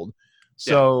entitled.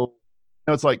 So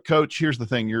it's like, Coach, here's the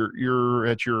thing: you're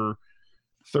at your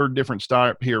 3rd different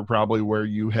stop here, probably, where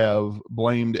you have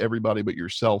blamed everybody but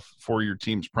yourself for your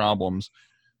team's problems.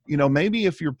 Maybe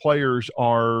if your players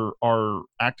are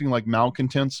acting like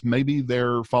malcontents, maybe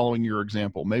they're following your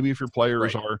example. Maybe if your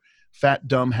players are fat,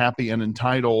 dumb, happy, and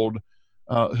entitled,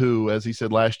 who, as he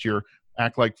said last year,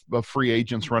 act like free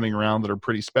agents running around that are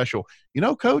pretty special.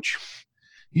 Coach,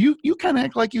 you kind of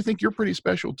act like you think you're pretty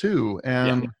special too.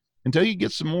 And until you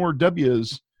get some more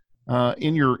W's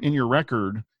in your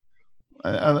record,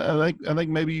 I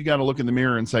think maybe you got to look in the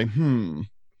mirror and say,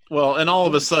 Well, and all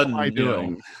of a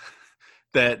sudden,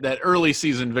 that early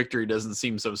season victory doesn't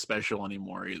seem so special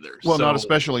anymore either. Well, not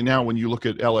especially now when you look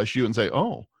at LSU and say,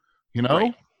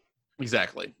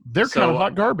 exactly, they're kind of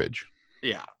hot garbage.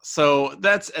 Yeah. So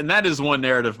that is one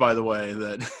narrative, by the way,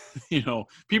 that,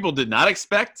 people did not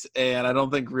expect. And I don't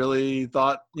think really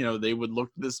thought, they would look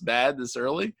this bad this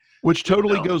early. Which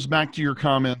totally goes back to your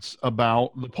comments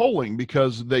about the polling,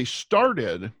 because they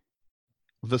started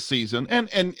the season and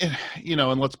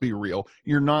let's be real,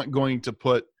 you're not going to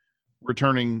put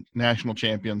returning national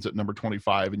champions at number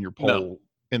 25 in your poll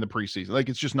in the preseason. Like,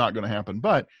 it's just not going to happen.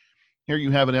 But here you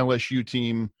have an LSU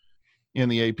team in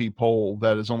the AP poll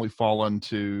that has only fallen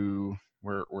to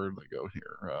where did they go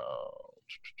here?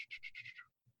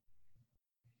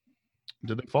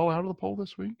 Did they fall out of the poll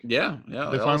this week? Yeah.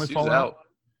 They finally fall out.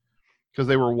 Because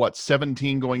they were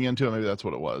 17 going into it. Maybe that's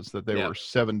what it was, that they were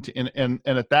 17. And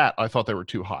at that, I thought they were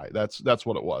too high. That's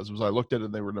what it was. I looked at it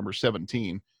and they were number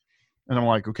 17. And I'm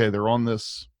like, okay, they're on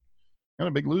this kind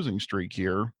of big losing streak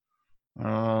here.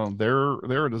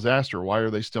 They're a disaster. Why are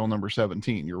they still number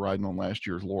 17? You're riding on last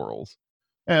year's laurels.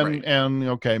 And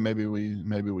okay, maybe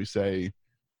we say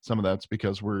some of that's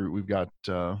because we've got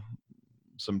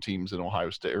some teams in Ohio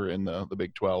State or in the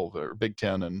Big 12 or Big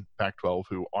 10 and Pac-12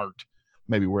 who aren't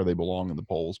maybe where they belong in the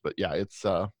polls. But it's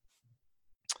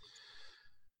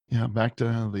back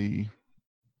to the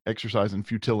exercise in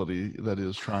futility that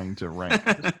is trying to rank.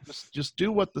 just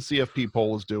do what the CFP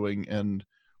poll is doing, and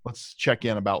let's check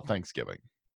in about Thanksgiving.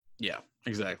 Yeah,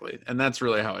 exactly. And that's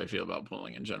really how I feel about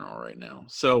polling in general right now.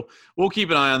 So we'll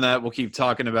keep an eye on that. We'll keep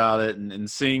talking about it and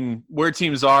seeing where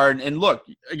teams are. And look,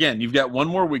 again, you've got one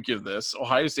more week of this.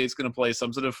 Ohio State's going to play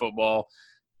substantive football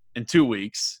in 2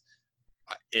 weeks.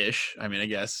 Ish. I mean, I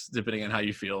guess, depending on how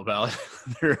you feel about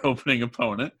their opening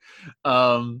opponent.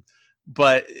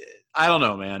 But I don't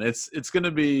know, man. It's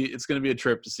gonna be a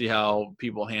trip to see how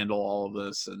people handle all of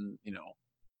this, and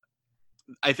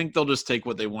I think they'll just take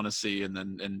what they want to see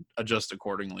and adjust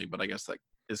accordingly. But I guess that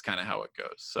is kind of how it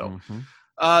goes. So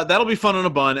that'll be fun on a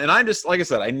bun. And I just, like I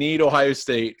said, I need Ohio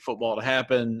State football to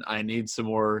happen. I need some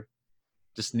more.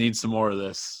 Just need some more of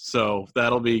this. So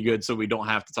that'll be good. So we don't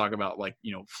have to talk about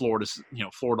Florida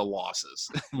losses.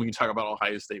 We can talk about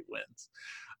Ohio State wins.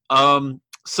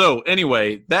 So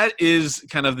anyway, that is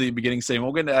kind of the beginning statement.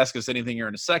 We'll get to Ask Us Anything here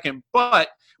in a second, but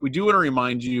we do want to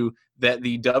remind you that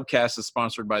the Dubcast is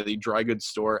sponsored by the Dry Goods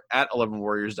Store at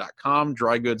 11warriors.com,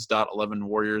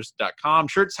 drygoods.11warriors.com.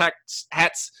 Shirts,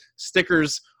 hats,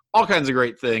 stickers, all kinds of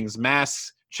great things,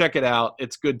 masks. Check it out.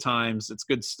 It's good times. It's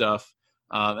good stuff.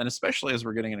 And especially as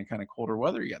we're getting into kind of colder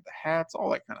weather, you got the hats, all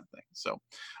that kind of thing. So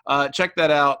check that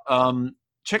out.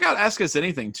 Check out Ask Us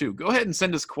Anything, too. Go ahead and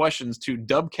send us questions to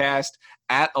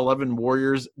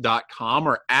dubcast@11warriors.com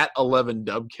or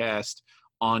 @11dubcast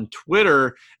on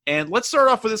Twitter. And let's start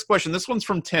off with this question. This one's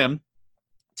from Tim.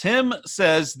 Tim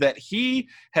says that he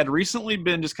had recently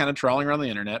been just kind of trawling around the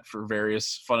internet for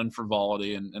various fun and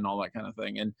frivolity and all that kind of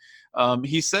thing. And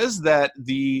he says that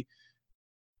the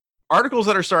articles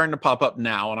that are starting to pop up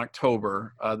now in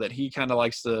October that he kind of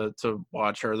likes to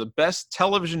watch are the best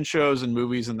television shows and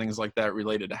movies and things like that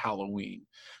related to Halloween.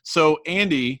 So,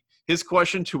 Andy, his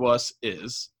question to us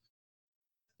is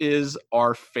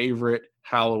our favorite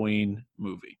Halloween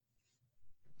movie?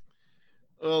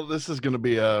 Well, this is going to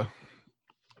be an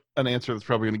answer that's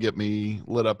probably going to get me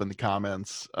lit up in the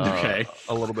comments Okay.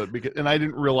 a little bit. And I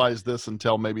didn't realize this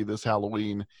until maybe this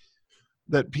Halloween,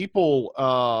 that people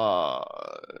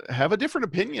have a different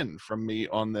opinion from me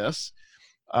on this.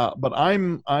 But I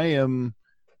am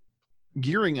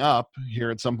gearing up here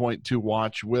at some point to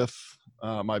watch with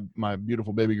my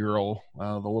beautiful baby girl,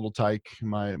 the little tyke,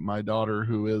 my daughter,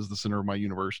 who is the center of my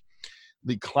universe,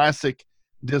 the classic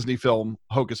Disney film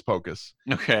Hocus Pocus.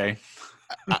 Okay.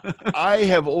 I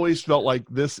have always felt like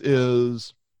this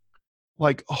is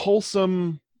like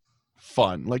wholesome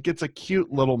fun. Like it's a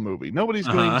cute little movie. Nobody's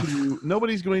going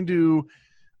to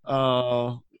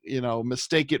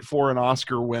mistake it for an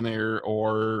Oscar winner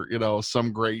or,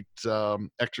 some great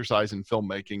exercise in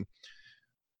filmmaking.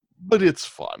 But it's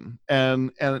fun.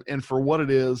 And for what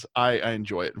it is, I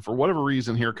enjoy it. And for whatever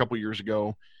reason, here a couple years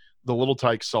ago, the little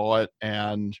tyke saw it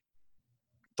and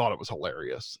thought it was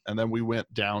hilarious. And then we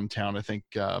went downtown. I think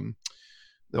the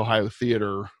Ohio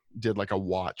Theater did like a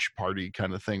watch party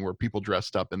kind of thing where people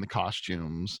dressed up in the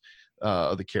costumes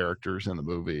of the characters in the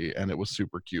movie, and it was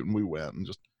super cute. And we went and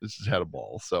just had a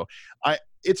ball. So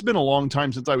it's been a long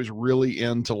time since I was really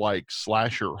into like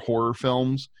slasher horror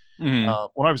films. Mm-hmm.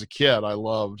 When I was a kid, I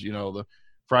loved, the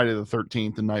Friday the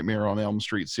 13th and Nightmare on Elm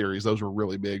Street series. Those were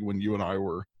really big when you and I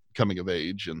were coming of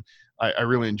age, and I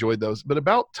really enjoyed those. But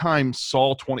about time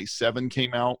Saw 27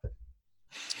 came out,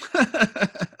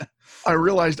 I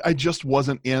realized I just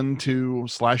wasn't into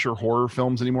slasher horror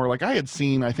films anymore. Like I had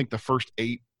seen, I think, the first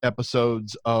 8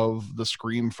 episodes of the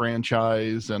Scream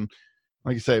franchise, and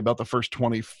like I say, about the first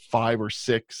 25 or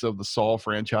 6 of the Saw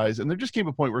franchise. And there just came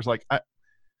a point where it's like, I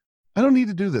don't need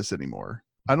to do this anymore.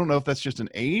 I don't know if that's just an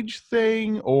age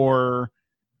thing or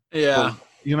yeah.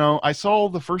 I saw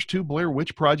the first 2 Blair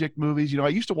Witch Project movies. I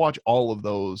used to watch all of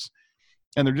those,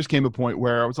 and there just came a point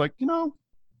where I was like,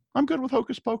 I'm good with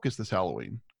Hocus Pocus this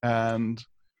Halloween. And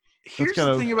here's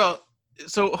the thing about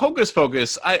Hocus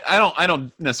Pocus. I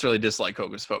don't necessarily dislike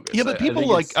Hocus Pocus. Yeah, but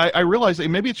people I realize that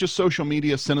maybe it's just social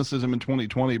media cynicism in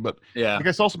 2020. But yeah, like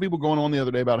I saw some people going on the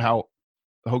other day about how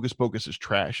Hocus Pocus is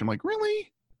trash. I'm like,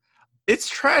 really? It's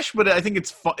trash, but I think it's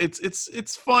fun.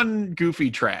 It's fun, goofy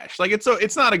trash. Like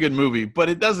it's not a good movie, but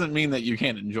it doesn't mean that you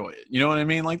can't enjoy it. You know what I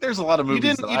mean? Like there's a lot of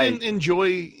movies you didn't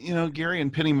enjoy, Gary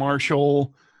and Penny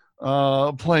Marshall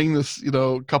playing this,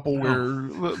 couple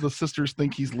where the sisters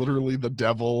think he's literally the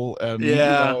devil, and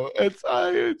it's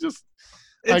fun.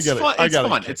 It's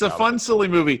fun. It's a fun, silly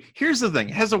movie. Here's the thing: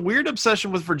 it has a weird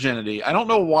obsession with virginity. I don't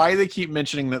know why they keep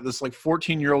mentioning that this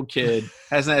 14-year-old kid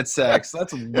hasn't had sex.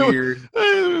 That's weird.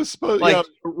 It was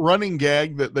running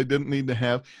gag that they didn't need to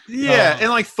have. Yeah,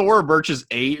 and Thora Birch is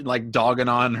 8, dogging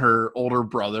on her older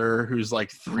brother who's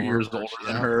 3 years older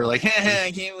than her. I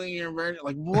can't believe you're a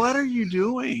virgin. What are you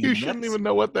doing? You shouldn't even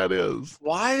know what that is.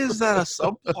 Why is that a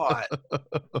subplot?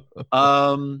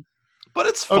 But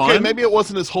it's fun. Okay, maybe it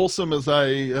wasn't as wholesome as I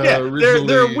originally...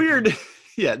 They're weird.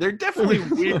 Yeah, they're definitely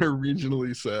weird.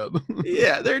 Originally said.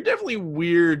 Yeah, they're definitely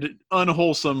weird,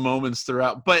 unwholesome moments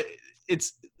throughout. But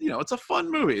it's it's a fun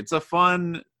movie. It's a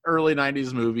fun early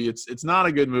 90s movie. It's not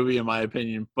a good movie in my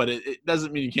opinion, but it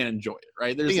doesn't mean you can't enjoy it,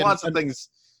 right? There's lots of things.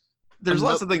 There's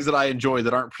lots of things that I enjoy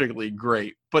that aren't particularly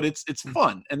great, but it's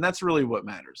fun, and that's really what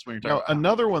matters when you're talking about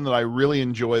another one that I really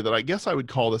enjoy that I guess I would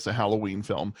call this a Halloween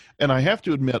film, and I have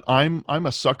to admit I'm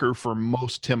a sucker for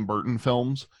most Tim Burton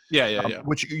films. Yeah.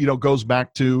 Which goes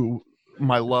back to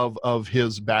my love of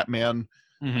his Batman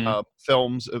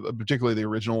films, particularly the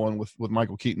original one with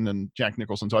Michael Keaton and Jack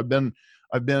Nicholson. So I've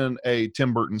been a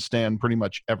Tim Burton stan pretty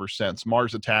much ever since.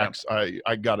 Mars Attacks,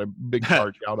 I got a big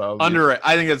charge out of.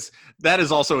 I think that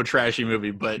is also a trashy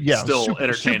movie, but still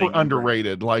entertaining. Super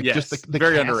underrated. Just the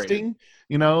very casting,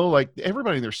 underrated.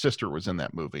 Everybody and their sister was in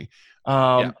that movie.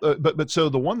 But so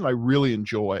the one that I really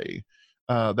enjoy,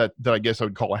 that I guess I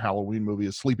would call a Halloween movie,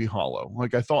 is Sleepy Hollow.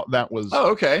 I thought that was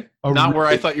okay. Not where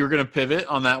I thought you were going to pivot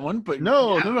on that one, but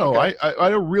no. Okay. I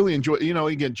really enjoy.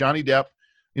 Again, Johnny Depp.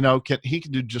 He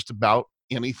can do just about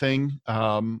anything.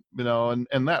 And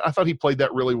that I thought he played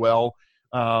that really well.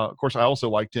 Of course, I also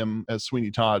liked him as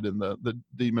Sweeney Todd in the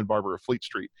Demon Barber of Fleet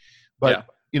Street. But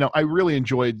I really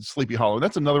enjoyed Sleepy Hollow.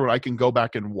 That's another one I can go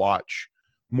back and watch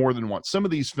more than once. Some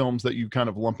of these films that you kind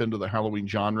of lump into the Halloween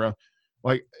genre,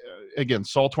 like again,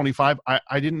 Saw 25,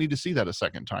 I didn't need to see that a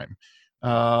second time.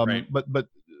 Right. But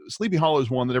Sleepy Hollow is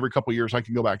one that every couple of years I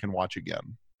can go back and watch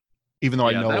again. Even though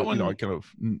I Yeah, that know, one. I kind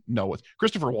of know it.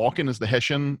 Christopher Walken is the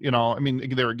Hessian, I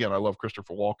mean, there again, I love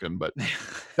Christopher Walken, but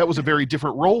that was a very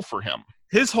different role for him.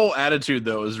 His whole attitude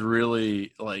though is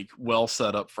really like well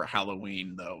set up for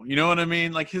Halloween though. You know what I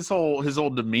mean? Like his whole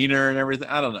demeanor and everything.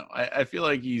 I don't know. I feel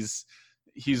like he's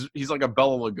like a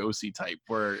Bela Lugosi type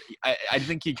where I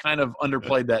think he kind of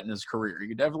underplayed that in his career. He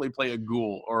could definitely play a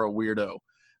ghoul or a weirdo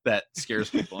that scares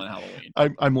people in Halloween.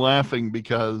 I'm laughing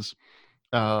because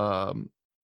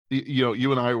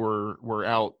you and I were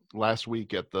out last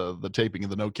week at the taping of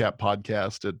the No Cap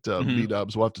podcast at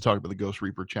B-Dubs. We'll have to talk about the Ghost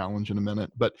Reaper challenge in a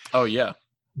minute, but oh yeah,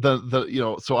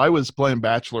 so I was playing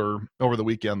Bachelor over the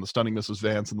weekend. The Stunning Mrs.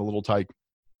 Vance and the Little Tyke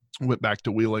went back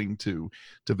to Wheeling to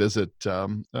visit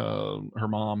her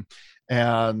mom,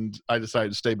 and I decided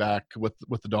to stay back with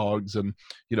the dogs and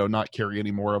not carry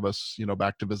any more of us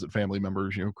back to visit family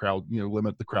members, crowd,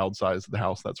 limit the crowd size of the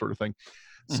house, that sort of thing.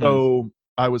 So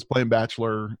I was playing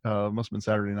Bachelor, must have been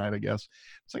Saturday night, I guess.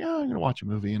 It's like, I'm gonna watch a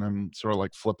movie, and I'm sort of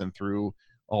like flipping through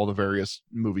all the various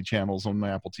movie channels on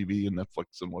my Apple TV and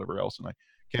Netflix and whatever else, and I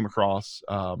came across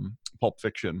Pulp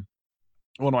Fiction,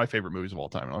 one of my favorite movies of all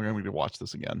time. I'm going to watch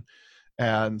this again,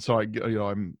 and so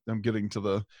I'm getting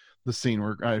to the scene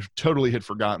where I totally had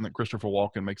forgotten that Christopher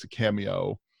Walken makes a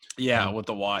cameo. Yeah, with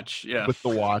the watch. Yeah, with the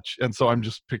watch, and so I'm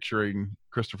just picturing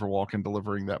Christopher Walken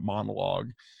delivering that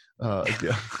monologue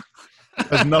again.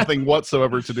 Has nothing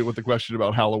whatsoever to do with the question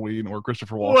about Halloween or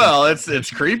Christopher Walken. Well, it's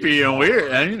creepy and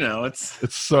weird, and it's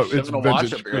vintage.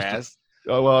 Watch up your ass.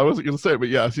 Well, I wasn't going to say it, but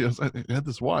yes, I had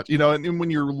this watch. And when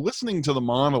you're listening to the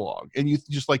monologue, and you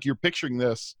just like you're picturing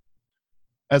this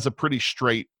as a pretty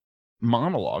straight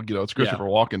monologue. It's Christopher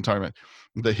Walken talking about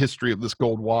the history of this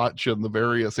gold watch and the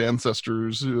various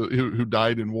ancestors who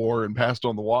died in war and passed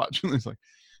on the watch. And he's like,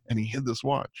 and he hid this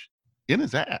watch in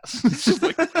his ass. It's just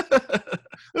like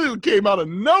it came out of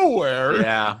nowhere.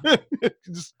 Yeah.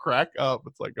 Just crack up.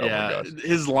 It's like, oh my gosh.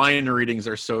 His line readings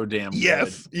are so damn good.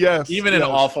 Yes. Even in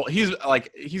awful, he's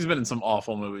been in some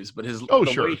awful movies, but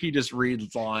the way he just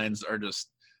reads lines are just,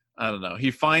 I don't know.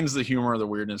 He finds the humor, the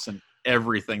weirdness in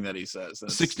everything that he says.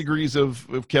 6 Degrees of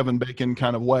Kevin Bacon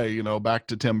kind of way, back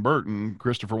to Tim Burton.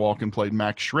 Christopher Walken played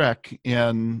Max Schreck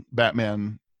in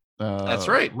Batman that's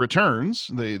right. Returns,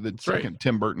 the second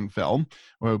Tim Burton film,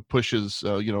 pushes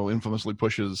infamously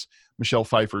pushes Michelle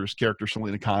Pfeiffer's character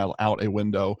Selena Kyle out a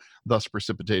window, thus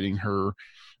precipitating her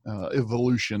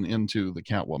evolution into the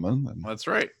Catwoman. That's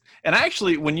right. And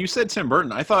actually, when you said Tim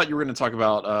Burton, I thought you were going to talk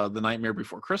about The Nightmare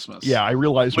Before Christmas. Yeah, I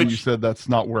realized when you said that's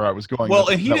not where I was going. Well,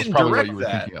 and he didn't direct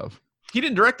that. He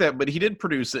didn't direct that, but he did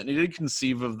produce it, and he did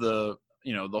conceive of the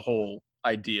whole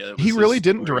idea. He really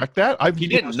didn't direct that? He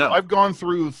didn't know. I've gone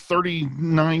through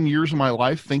 39 years of my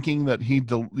life thinking that he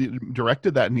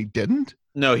directed that, and he didn't.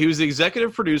 No, he was the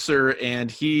executive producer, and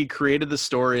he created the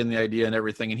story and the idea and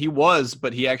everything. And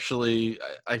but he actually,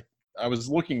 I was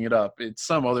looking it up. It's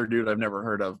some other dude I've never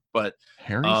heard of, but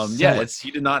Harry.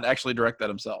 He did not actually direct that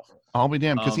himself. I'll be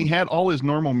damned, because he had all his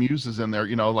normal muses in there,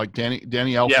 like Danny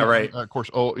Elfman. Yeah, right. Of course,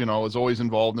 is always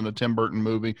involved in a Tim Burton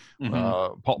movie.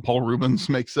 Paul Rubens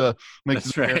makes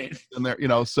that's right in there.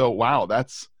 So wow,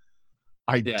 that's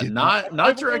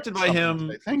not directed by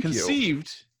him, conceived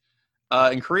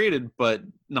and created, but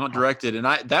not directed. And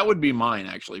that would be mine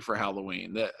actually for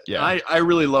Halloween. I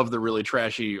really love the really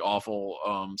trashy, awful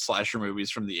slasher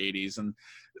movies from the 80s. And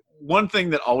one thing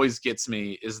that always gets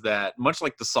me is that, much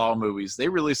like the Saw movies, they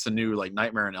released a new like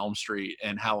Nightmare on Elm Street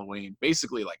and Halloween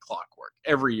basically like clockwork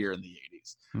every year in the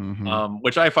 80s,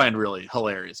 which I find really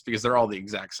hilarious because they're all the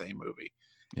exact same movie.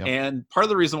 Yep. And part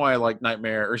of the reason why I like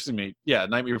Nightmare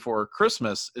Before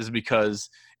Christmas is because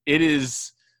it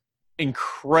is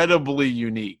incredibly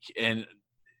unique, and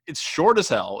it's short as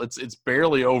hell. It's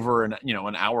barely over an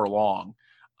hour long,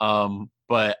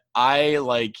 but I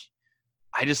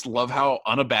just love how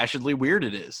unabashedly weird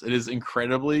it is. It is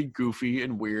incredibly goofy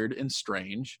and weird and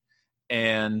strange,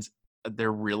 and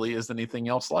there really isn't anything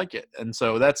else like it. And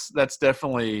so that's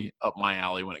definitely up my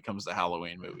alley when it comes to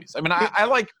Halloween movies. I mean,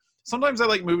 sometimes I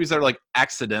like movies that are like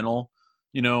accidental,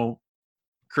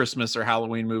 Christmas or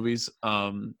Halloween movies.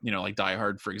 Like Die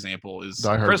Hard, for example, is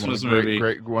a Christmas movie.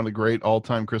 One of the great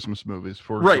all-time Christmas movies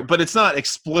right, sure. But it's not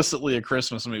explicitly a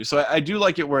Christmas movie. So I do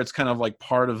like it where it's kind of like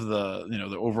part of the,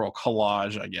 the overall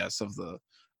collage, I guess, of the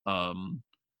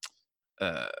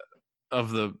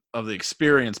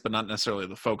experience, but not necessarily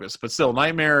the focus. But still,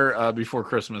 Nightmare Before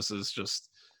Christmas is just,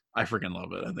 I freaking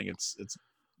love it. I think it's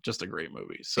just a great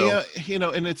movie. So yeah,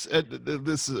 and it's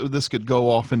this could go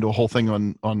off into a whole thing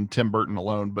on Tim Burton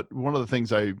alone. But one of the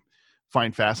things I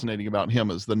find fascinating about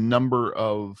him is the number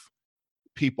of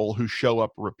people who show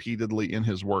up repeatedly in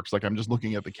his works. Like I'm just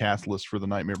looking at the cast list for The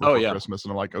Nightmare Before Christmas,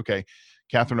 and I'm like, okay,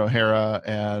 Catherine O'Hara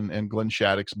and Glenn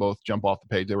Shaddix both jump off the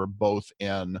page. They were both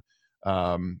in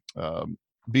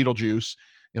Beetlejuice.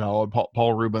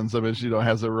 Paul Rubens, I mean,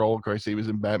 has a role. Of course, he was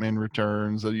in Batman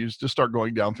Returns. And you just start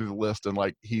going down through the list, and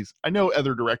like I know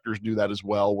other directors do that as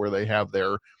well, where they have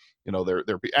their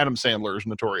Adam Sandler is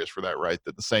notorious for that, right?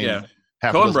 That the same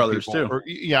Coen Brothers too.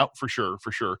 For sure.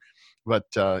 But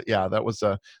that was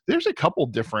there's a couple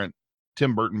different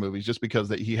Tim Burton movies just because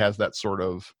that he has that sort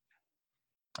of,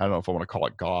 I don't know if I want to call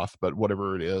it goth, but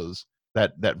whatever it is,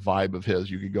 that vibe of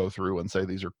his, you could go through and say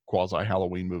these are quasi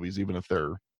Halloween movies, even if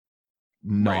they're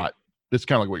not. Right. It's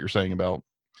kind of like what you're saying about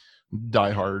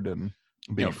Die Hard and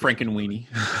Frankenweenie.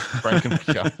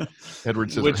 Edward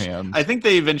Scissorhands. I think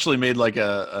they eventually made like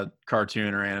a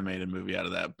cartoon or animated movie out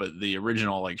of that, but the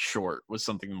original like short was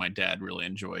something my dad really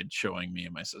enjoyed showing me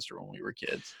and my sister when we were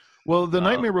kids. Well, The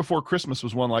Nightmare Before Christmas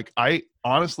was one, like, I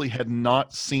honestly had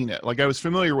not seen it. Like, I was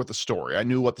familiar with the story. I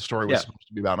knew what the story was supposed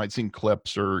to be about, and I'd seen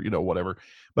clips or, whatever.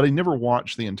 But I never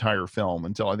watched the entire film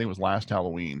until I think it was last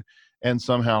Halloween. And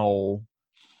somehow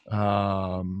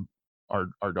our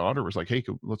daughter was like, hey,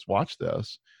 let's watch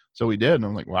this. So we did, and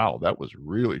I'm like, wow, that was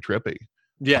really trippy.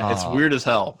 Yeah, it's weird as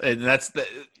hell. And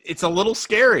it's a little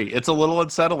scary. It's a little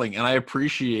unsettling. And I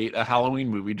appreciate a Halloween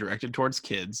movie directed towards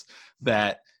kids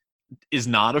that is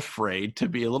not afraid to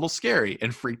be a little scary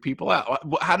and freak people out.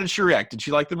 How did she react? Did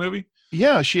she like the movie?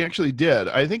 Yeah, she actually did.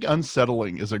 I think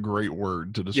unsettling is a great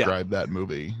word to describe that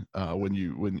movie. When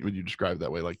you describe that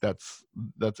way, like that's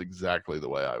exactly the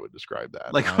way I would describe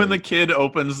that. Like when the kid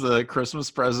opens the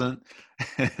Christmas present,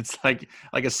 it's like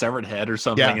a severed head or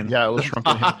something. Yeah, a little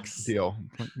shrunken head deal.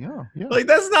 Yeah. Like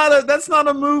that's not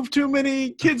a move too many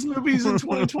kids movies in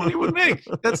 2020 would make.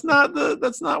 That's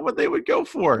not what they would go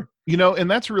for. And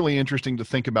that's really interesting to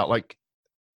think about. Like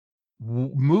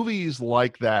movies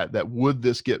like that would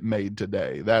this get made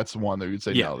today? That's one that you'd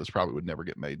say, no, this probably would never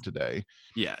get made today.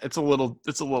 Yeah, it's a little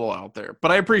out there,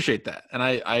 but I appreciate that, and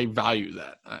I value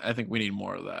that. I think we need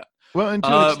more of that. Well, and to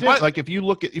an extent, like if you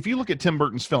look at Tim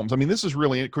Burton's films, I mean, this is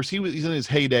really, of course, he's in his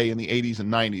heyday in the 80s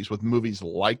and 90s with movies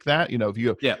like that. If you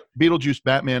have Beetlejuice,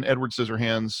 Batman, Edward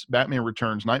Scissorhands, Batman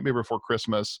Returns, Nightmare Before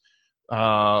Christmas,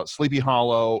 Sleepy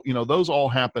Hollow, those all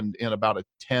happened in about a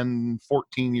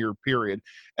 10-14 year period.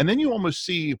 And then you almost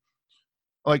see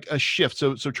like a shift.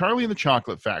 So Charlie and the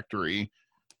Chocolate Factory,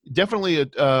 definitely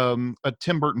a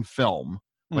Tim Burton film,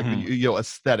 like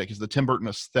aesthetic is the Tim Burton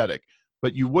aesthetic,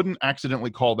 but you wouldn't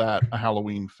accidentally call that a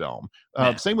Halloween film.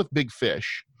 Same with Big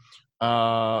Fish.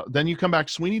 Then you come back,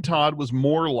 Sweeney Todd was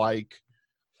more like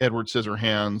Edward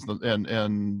Scissorhands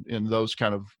and those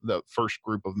kind of the first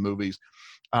group of movies.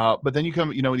 But then you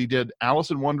come, he did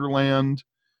Alice in Wonderland,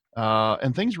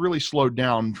 and things really slowed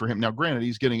down for him. Now, granted,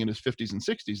 he's getting in his 50s and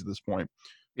 60s at this point,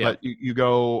 but you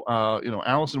go,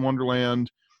 Alice in Wonderland,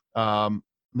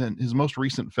 then his most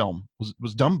recent film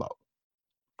was Dumbo.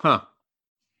 Huh.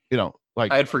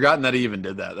 Like I had forgotten that he even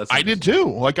did that. I did too.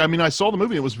 Like, I mean, I saw the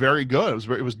movie. It was very good.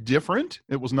 It was different.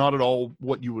 It was not at all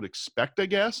what you would expect, I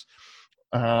guess.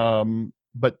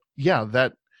 But yeah,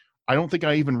 that I don't think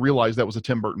I even realized that was a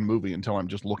Tim Burton movie until I'm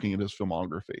just looking at his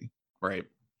filmography. Right.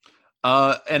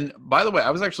 And by the way,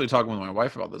 I was actually talking with my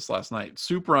wife about this last night.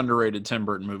 Super underrated Tim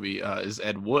Burton movie is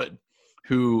Ed Wood,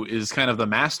 who is kind of the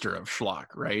master of schlock,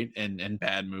 right? And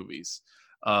bad movies.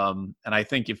 And I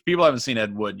think if people haven't seen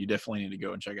Ed Wood, you definitely need to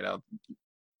go and check it out.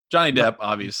 Johnny Depp,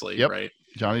 obviously, right?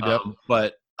 Johnny Depp.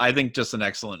 But I think just an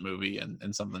excellent movie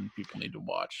and something people need to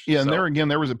watch. Yeah,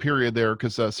 and there was a period there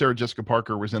because Sarah Jessica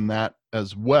Parker was in that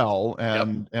as well,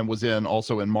 and was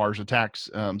also in Mars Attacks.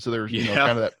 So there's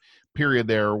kind of that period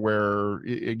there where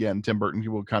again Tim Burton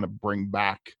will kind of bring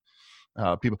back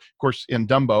people. Of course, in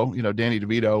Dumbo, Danny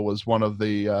DeVito was one of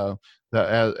the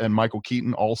and Michael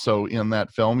Keaton also in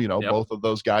that film. Both of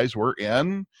those guys were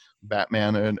in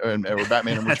Batman and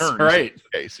Batman and Returns. That's right.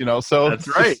 Case, so that's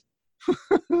right.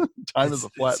 Time is a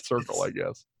flat circle, I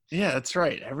guess. Yeah, that's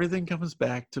right. Everything comes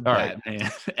back to Batman.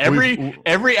 Right.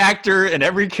 every actor and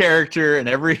every character and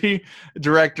every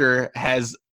director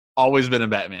has always been a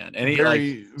Batman. And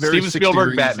very Steven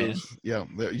Spielberg Batman. Yeah,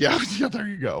 there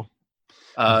you go.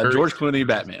 George Clooney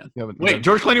Batman. Wait,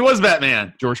 George Clooney was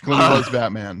Batman. George Clooney was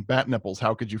Batman. Bat nipples.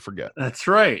 How could you forget? That's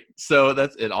right. So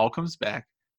it all comes back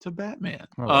to Batman.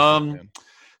 Batman.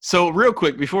 So real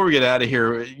quick, before we get out of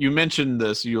here, you mentioned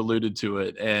this, you alluded to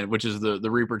it, and which is the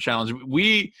Reaper Challenge.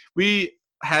 We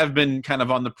have been kind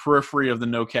of on the periphery of the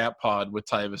No Cap Pod with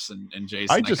Tyvis and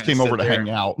Jason. I just came over to hang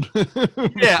out.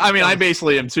 Yeah, I mean, I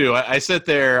basically am too. I sit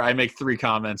there, I make 3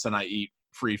 comments, and I eat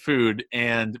free food,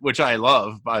 and which I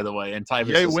love, by the way. And Tyvis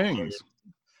Yay, is wings.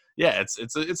 yeah,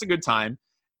 it's a good time.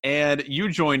 And you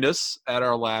joined us at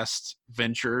our last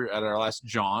venture, at our last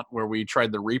jaunt, where we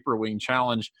tried the Reaper Wing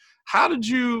Challenge. How did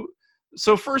you?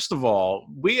 So first of all,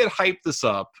 we had hyped this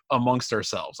up amongst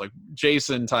ourselves, like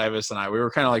Jason, Tyvis, and I. We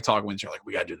were kind of like talking with each other, like,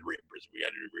 we got to do the Reapers, we got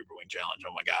to do the Reaper Wing Challenge.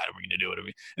 Oh my God, are we going to do it?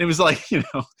 And it was like,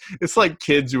 it's like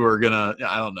kids who are gonna,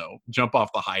 I don't know, jump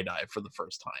off the high dive for the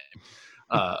first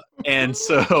time. And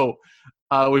so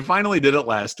we finally did it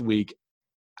last week.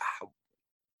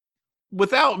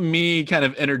 Without me kind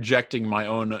of interjecting my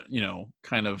own,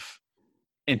 kind of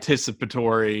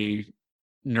anticipatory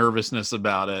nervousness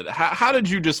about it, how did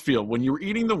you just feel when you were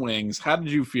eating the wings? How did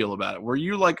you feel about it? Were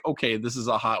you like, okay, this is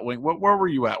a hot wing? Where were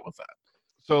you at with that?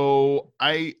 So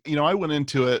I went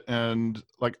into it and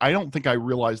like, I don't think I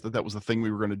realized that was the thing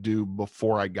we were going to do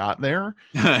before I got there.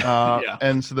 Yeah.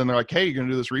 And so then they're like, hey, you're going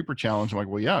to do this Reaper challenge. I'm like,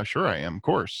 well, yeah, sure I am. Of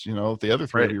course. If the other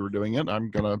 3 of you were doing it, I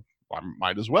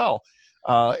might as well.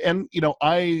 And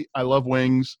I love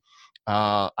wings.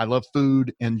 I love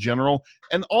food in general.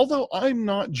 And although I'm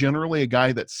not generally a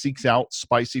guy that seeks out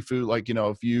spicy food, like,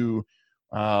 if you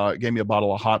gave me a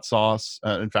bottle of hot sauce,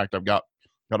 in fact, I've got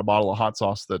a bottle of hot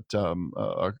sauce that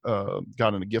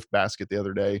got in a gift basket the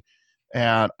other day.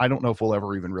 And I don't know if we'll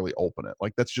ever even really open it.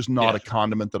 Like, that's just not a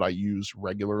condiment that I use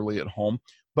regularly at home,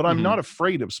 but I'm not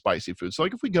afraid of spicy food. So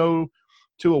like, if we go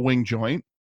to a wing joint,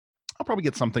 I'll probably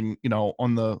get something,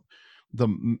 on the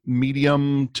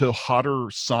medium to hotter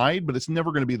side, but it's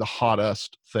never going to be the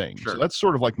hottest thing. Sure. So that's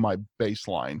sort of like my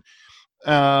baseline.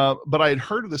 But I had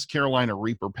heard of this Carolina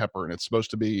Reaper pepper, and it's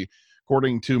supposed to be,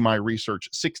 according to my research,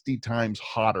 60 times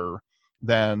hotter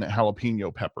than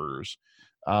jalapeno peppers.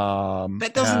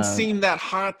 That doesn't seem that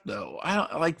hot though. I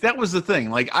don't like, that was the thing.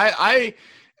 Like I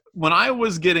when I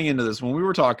was getting into this, when we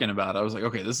were talking about it, I was like,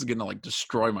 okay, this is going to like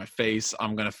destroy my face.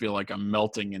 I'm going to feel like I'm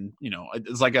melting. And,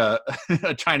 it's like a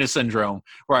China syndrome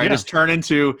where I just turn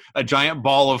into a giant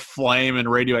ball of flame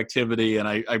and radioactivity. And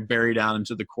I bury down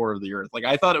into the core of the earth. Like,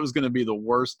 I thought it was going to be the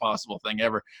worst possible thing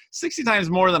ever. 60 times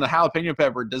more than a jalapeno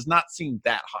pepper does not seem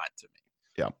that hot to me.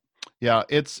 Yeah. Yeah.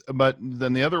 But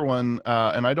then the other one,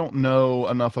 and I don't know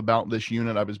enough about this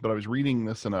unit. But I was reading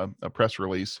this in a press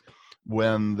release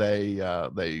when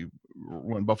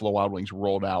when Buffalo Wild Wings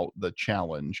rolled out the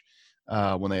challenge,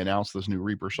 when they announced this new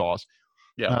Reaper sauce.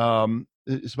 Yeah.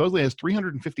 It supposedly has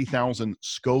 350,000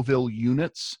 Scoville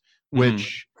units,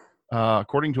 which,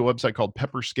 according to a website called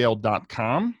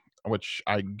pepperscale.com, which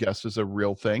I guess is a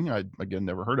real thing, I, again,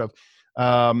 never heard of,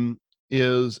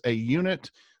 is a unit.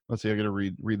 Let's see, I got to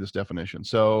read this definition.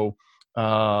 So,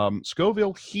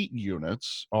 Scoville heat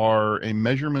units are a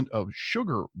measurement of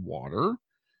sugar water.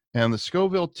 And the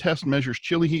Scoville test measures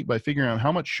chili heat by figuring out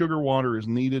how much sugar water is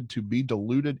needed to be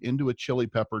diluted into a chili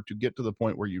pepper to get to the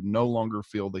point where you no longer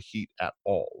feel the heat at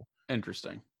all.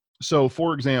 Interesting. So,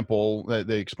 for example,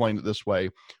 they explained it this way.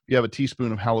 If you have a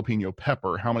teaspoon of jalapeno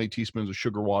pepper, how many teaspoons of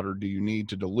sugar water do you need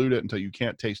to dilute it until you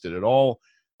can't taste it at all?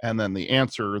 And then the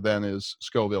answer then is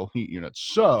Scoville heat units.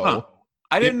 So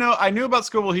I didn't know. I knew about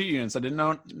Scoville heat units. I did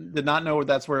not know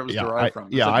that's where it was derived from.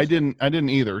 I didn't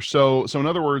either. So in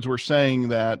other words, we're saying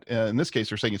that in this case,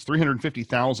 they're saying it's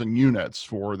 350,000 units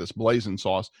for this blazing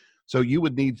sauce. So you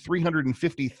would need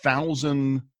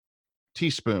 350,000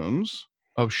 teaspoons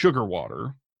of sugar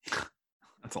water.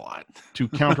 That's a lot to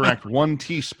counteract 1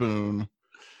 teaspoon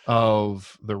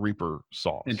of the Reaper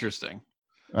sauce. Interesting.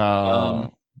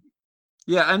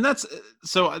 Yeah, and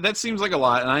that seems like a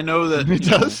lot, and I know that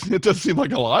it does seem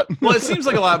like a lot. Well, it seems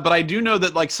like a lot, but I do know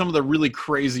that like some of the really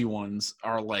crazy ones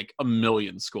are like 1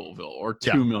 million Scoville or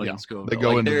 2 million Scoville. They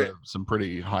go into some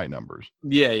pretty high numbers.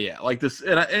 Yeah, like this,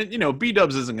 and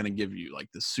B-Dubs isn't going to give you like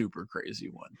the super crazy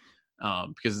one,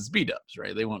 because it's B-Dubs,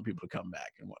 right? They want people to come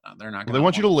back and whatnot. They're not. They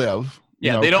want you to live.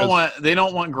 Yeah, they don't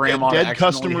want grandma. Dead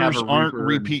customers aren't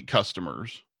repeat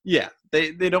customers. Yeah,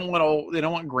 they don't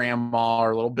want grandma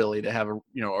or little Billy to have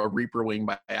a Reaper wing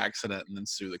by accident and then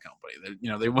sue the company.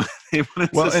 They want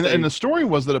well, and the story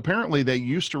was that apparently they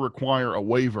used to require a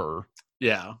waiver.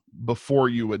 Yeah. Before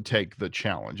you would take the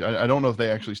challenge. I don't know if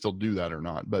they actually still do that or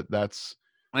not, but that's.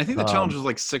 I think the challenge was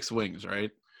like 6 wings,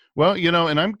 right? Well, and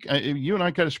you and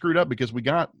I kind of screwed up because we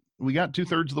got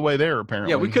 2/3 of the way there,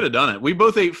 apparently. Yeah, we could have done it. We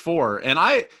both ate 4. And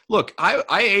I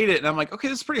ate it and I'm like, okay,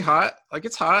 this is pretty hot. Like,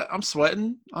 it's hot. I'm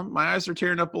sweating. My eyes are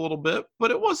tearing up a little bit,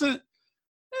 but it wasn't,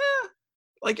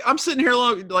 like, I'm sitting here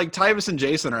like Tyvis and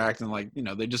Jason are acting like,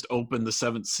 they just opened the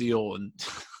 7th seal and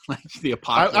like the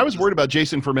apocalypse. I was worried about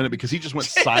Jason for a minute because he just went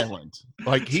silent.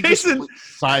 Like he just went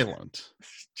silent.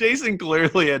 Jason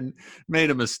clearly had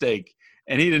made a mistake,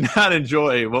 and he did not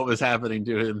enjoy what was happening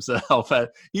to himself.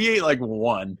 He ate like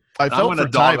one. I felt I'm going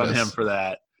to dog on him for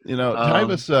that. You know,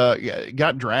 Tyvus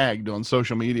got dragged on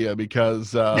social media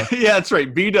because yeah, that's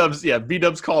right.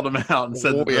 B-Dubs called him out and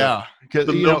said that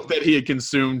the milk that he had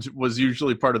consumed was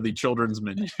usually part of the children's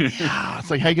menu. Yeah, it's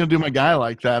like, how you gonna do my guy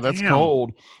like that? That's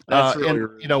cold. That's really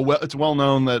and you know, it's well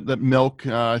known that milk,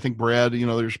 I think bread, you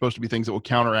know, there's supposed to be things that will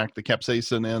counteract the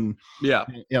capsaicin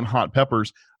in hot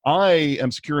peppers. I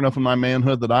am secure enough in my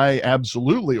manhood that I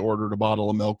absolutely ordered a bottle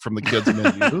of milk from the kids'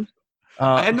 menu.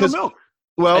 I had no milk.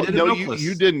 Well, no,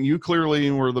 you didn't. You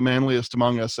clearly were the manliest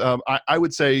among us. I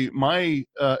would say my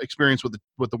experience with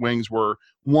the wings were,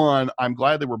 one, I'm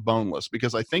glad they were boneless,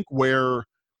 because I think where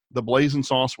the blazing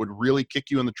sauce would really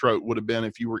kick you in the throat would have been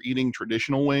if you were eating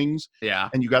traditional wings,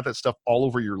 and you got that stuff all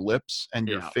over your lips and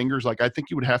your fingers. Like, I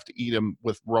think you would have to eat them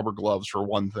with rubber gloves for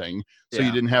one thing, so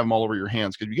you didn't have them all over your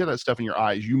hands, because if you get that stuff in your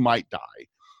eyes, you might die.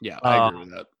 Yeah, I agree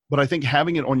with that. But I think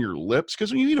having it on your lips,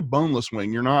 because when you eat a boneless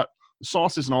wing, the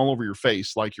sauce isn't all over your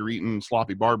face like you're eating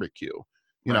sloppy barbecue.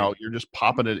 You know, you're just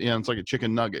popping it in. It's like a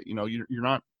chicken nugget. You know, you're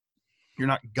not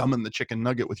gumming the chicken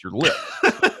nugget with your lip.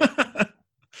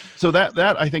 So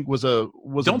that I think was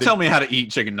Don't tell me how to eat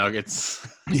chicken nuggets.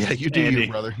 Yeah, you do, Andy.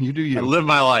 You brother. You do you. I live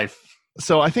my life.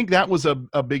 So I think that was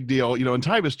a big deal. You know, and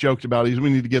Tyvus joked about it.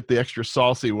 We need to get the extra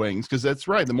saucy wings, because that's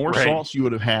right. The more sauce you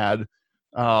would have had,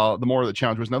 the more the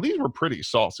challenge was. Now, these were pretty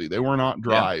saucy. They were not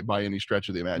dry by any stretch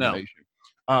of the imagination.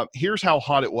 No. Here's how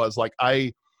hot it was. Like,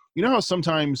 you know how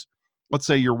sometimes, let's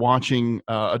say you're watching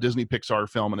a Disney Pixar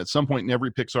film, and at some point in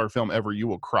every Pixar film ever, you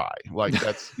will cry. Like,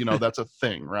 that's, you know, that's a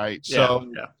thing, right?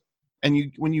 So,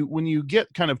 and when you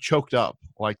get kind of choked up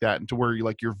like that, into where you,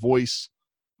 like, your voice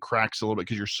cracks a little bit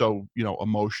because you're so, you know,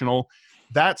 emotional.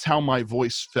 That's how my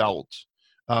voice felt.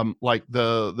 Like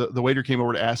the waiter came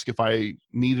over to ask if I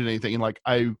needed anything, and like,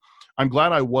 I'm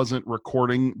glad I wasn't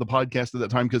recording the podcast at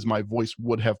that time, because my voice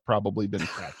would have probably been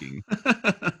cracking.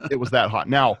 It was that hot.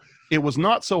 Now, it was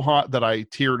not so hot that I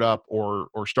teared up or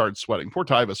started sweating. Poor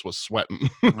Tyvus was sweating.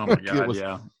 Oh my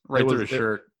God, right through his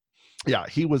shirt. Yeah,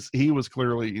 he was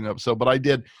clearly, you know. So, but I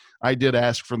did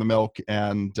ask for the milk,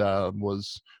 and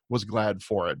was glad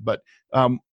for it. But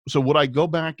so would I go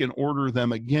back and order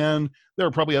them again? There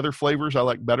are probably other flavors I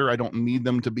like better. I don't need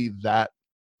them to be that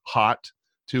hot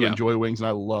to enjoy wings, and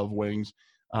I love wings.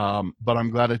 But I'm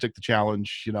glad I took the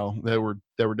challenge. You know, they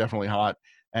were definitely hot,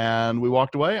 and we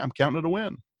walked away. I'm counting it a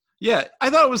win. Yeah, I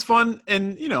thought it was fun,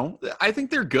 and you know, I think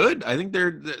they're good. I think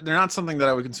they're not something that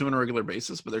I would consume on a regular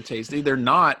basis, but they're tasty. They're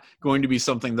not going to be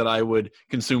something that I would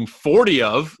consume 40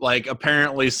 of, like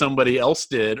apparently somebody else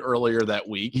did earlier that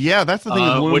week. Yeah, that's the thing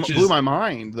that blew my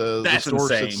mind. The store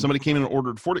said somebody came in and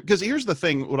ordered 40. Because here's the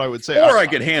thing, what I would say, I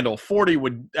could handle 40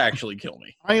 would actually kill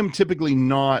me. I am typically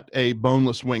not a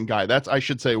boneless wing guy. That's, I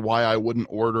should say, why I wouldn't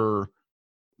order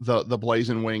the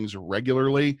blazing wings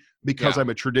regularly, because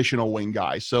I'm a traditional wing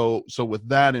guy. So with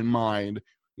that in mind,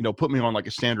 you know, put me on like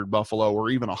a standard buffalo or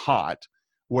even a hot,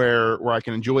 where I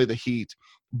can enjoy the heat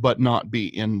but not be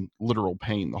in literal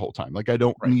pain the whole time. Like, I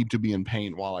don't need to be in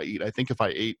pain while I eat. I think if I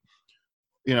ate,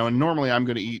 you know, and normally I'm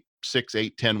going to eat 6,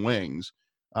 8, 10 wings.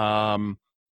 And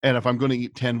if I'm going to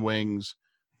eat 10 wings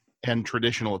and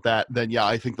traditional at that, then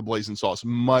I think the blazing sauce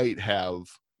might have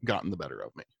gotten the better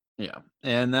of me. Yeah,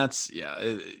 and that's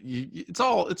it's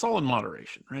all in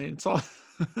moderation, right? It's all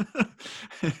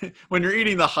when you're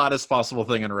eating the hottest possible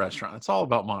thing in a restaurant, it's all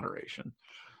about moderation.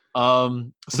 So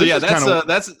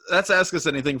that's Ask Us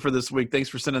Anything for this week. Thanks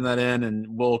for sending that in, and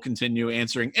we'll continue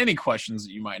answering any questions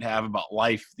that you might have about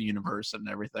life, the universe, and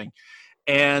everything.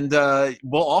 And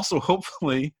we'll also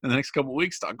hopefully in the next couple of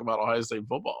weeks talk about Ohio State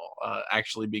football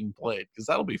actually being played, because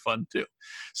that'll be fun too.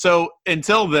 So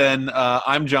until then,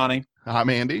 I'm Johnny.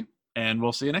 I'm Andy. And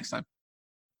we'll see you next time.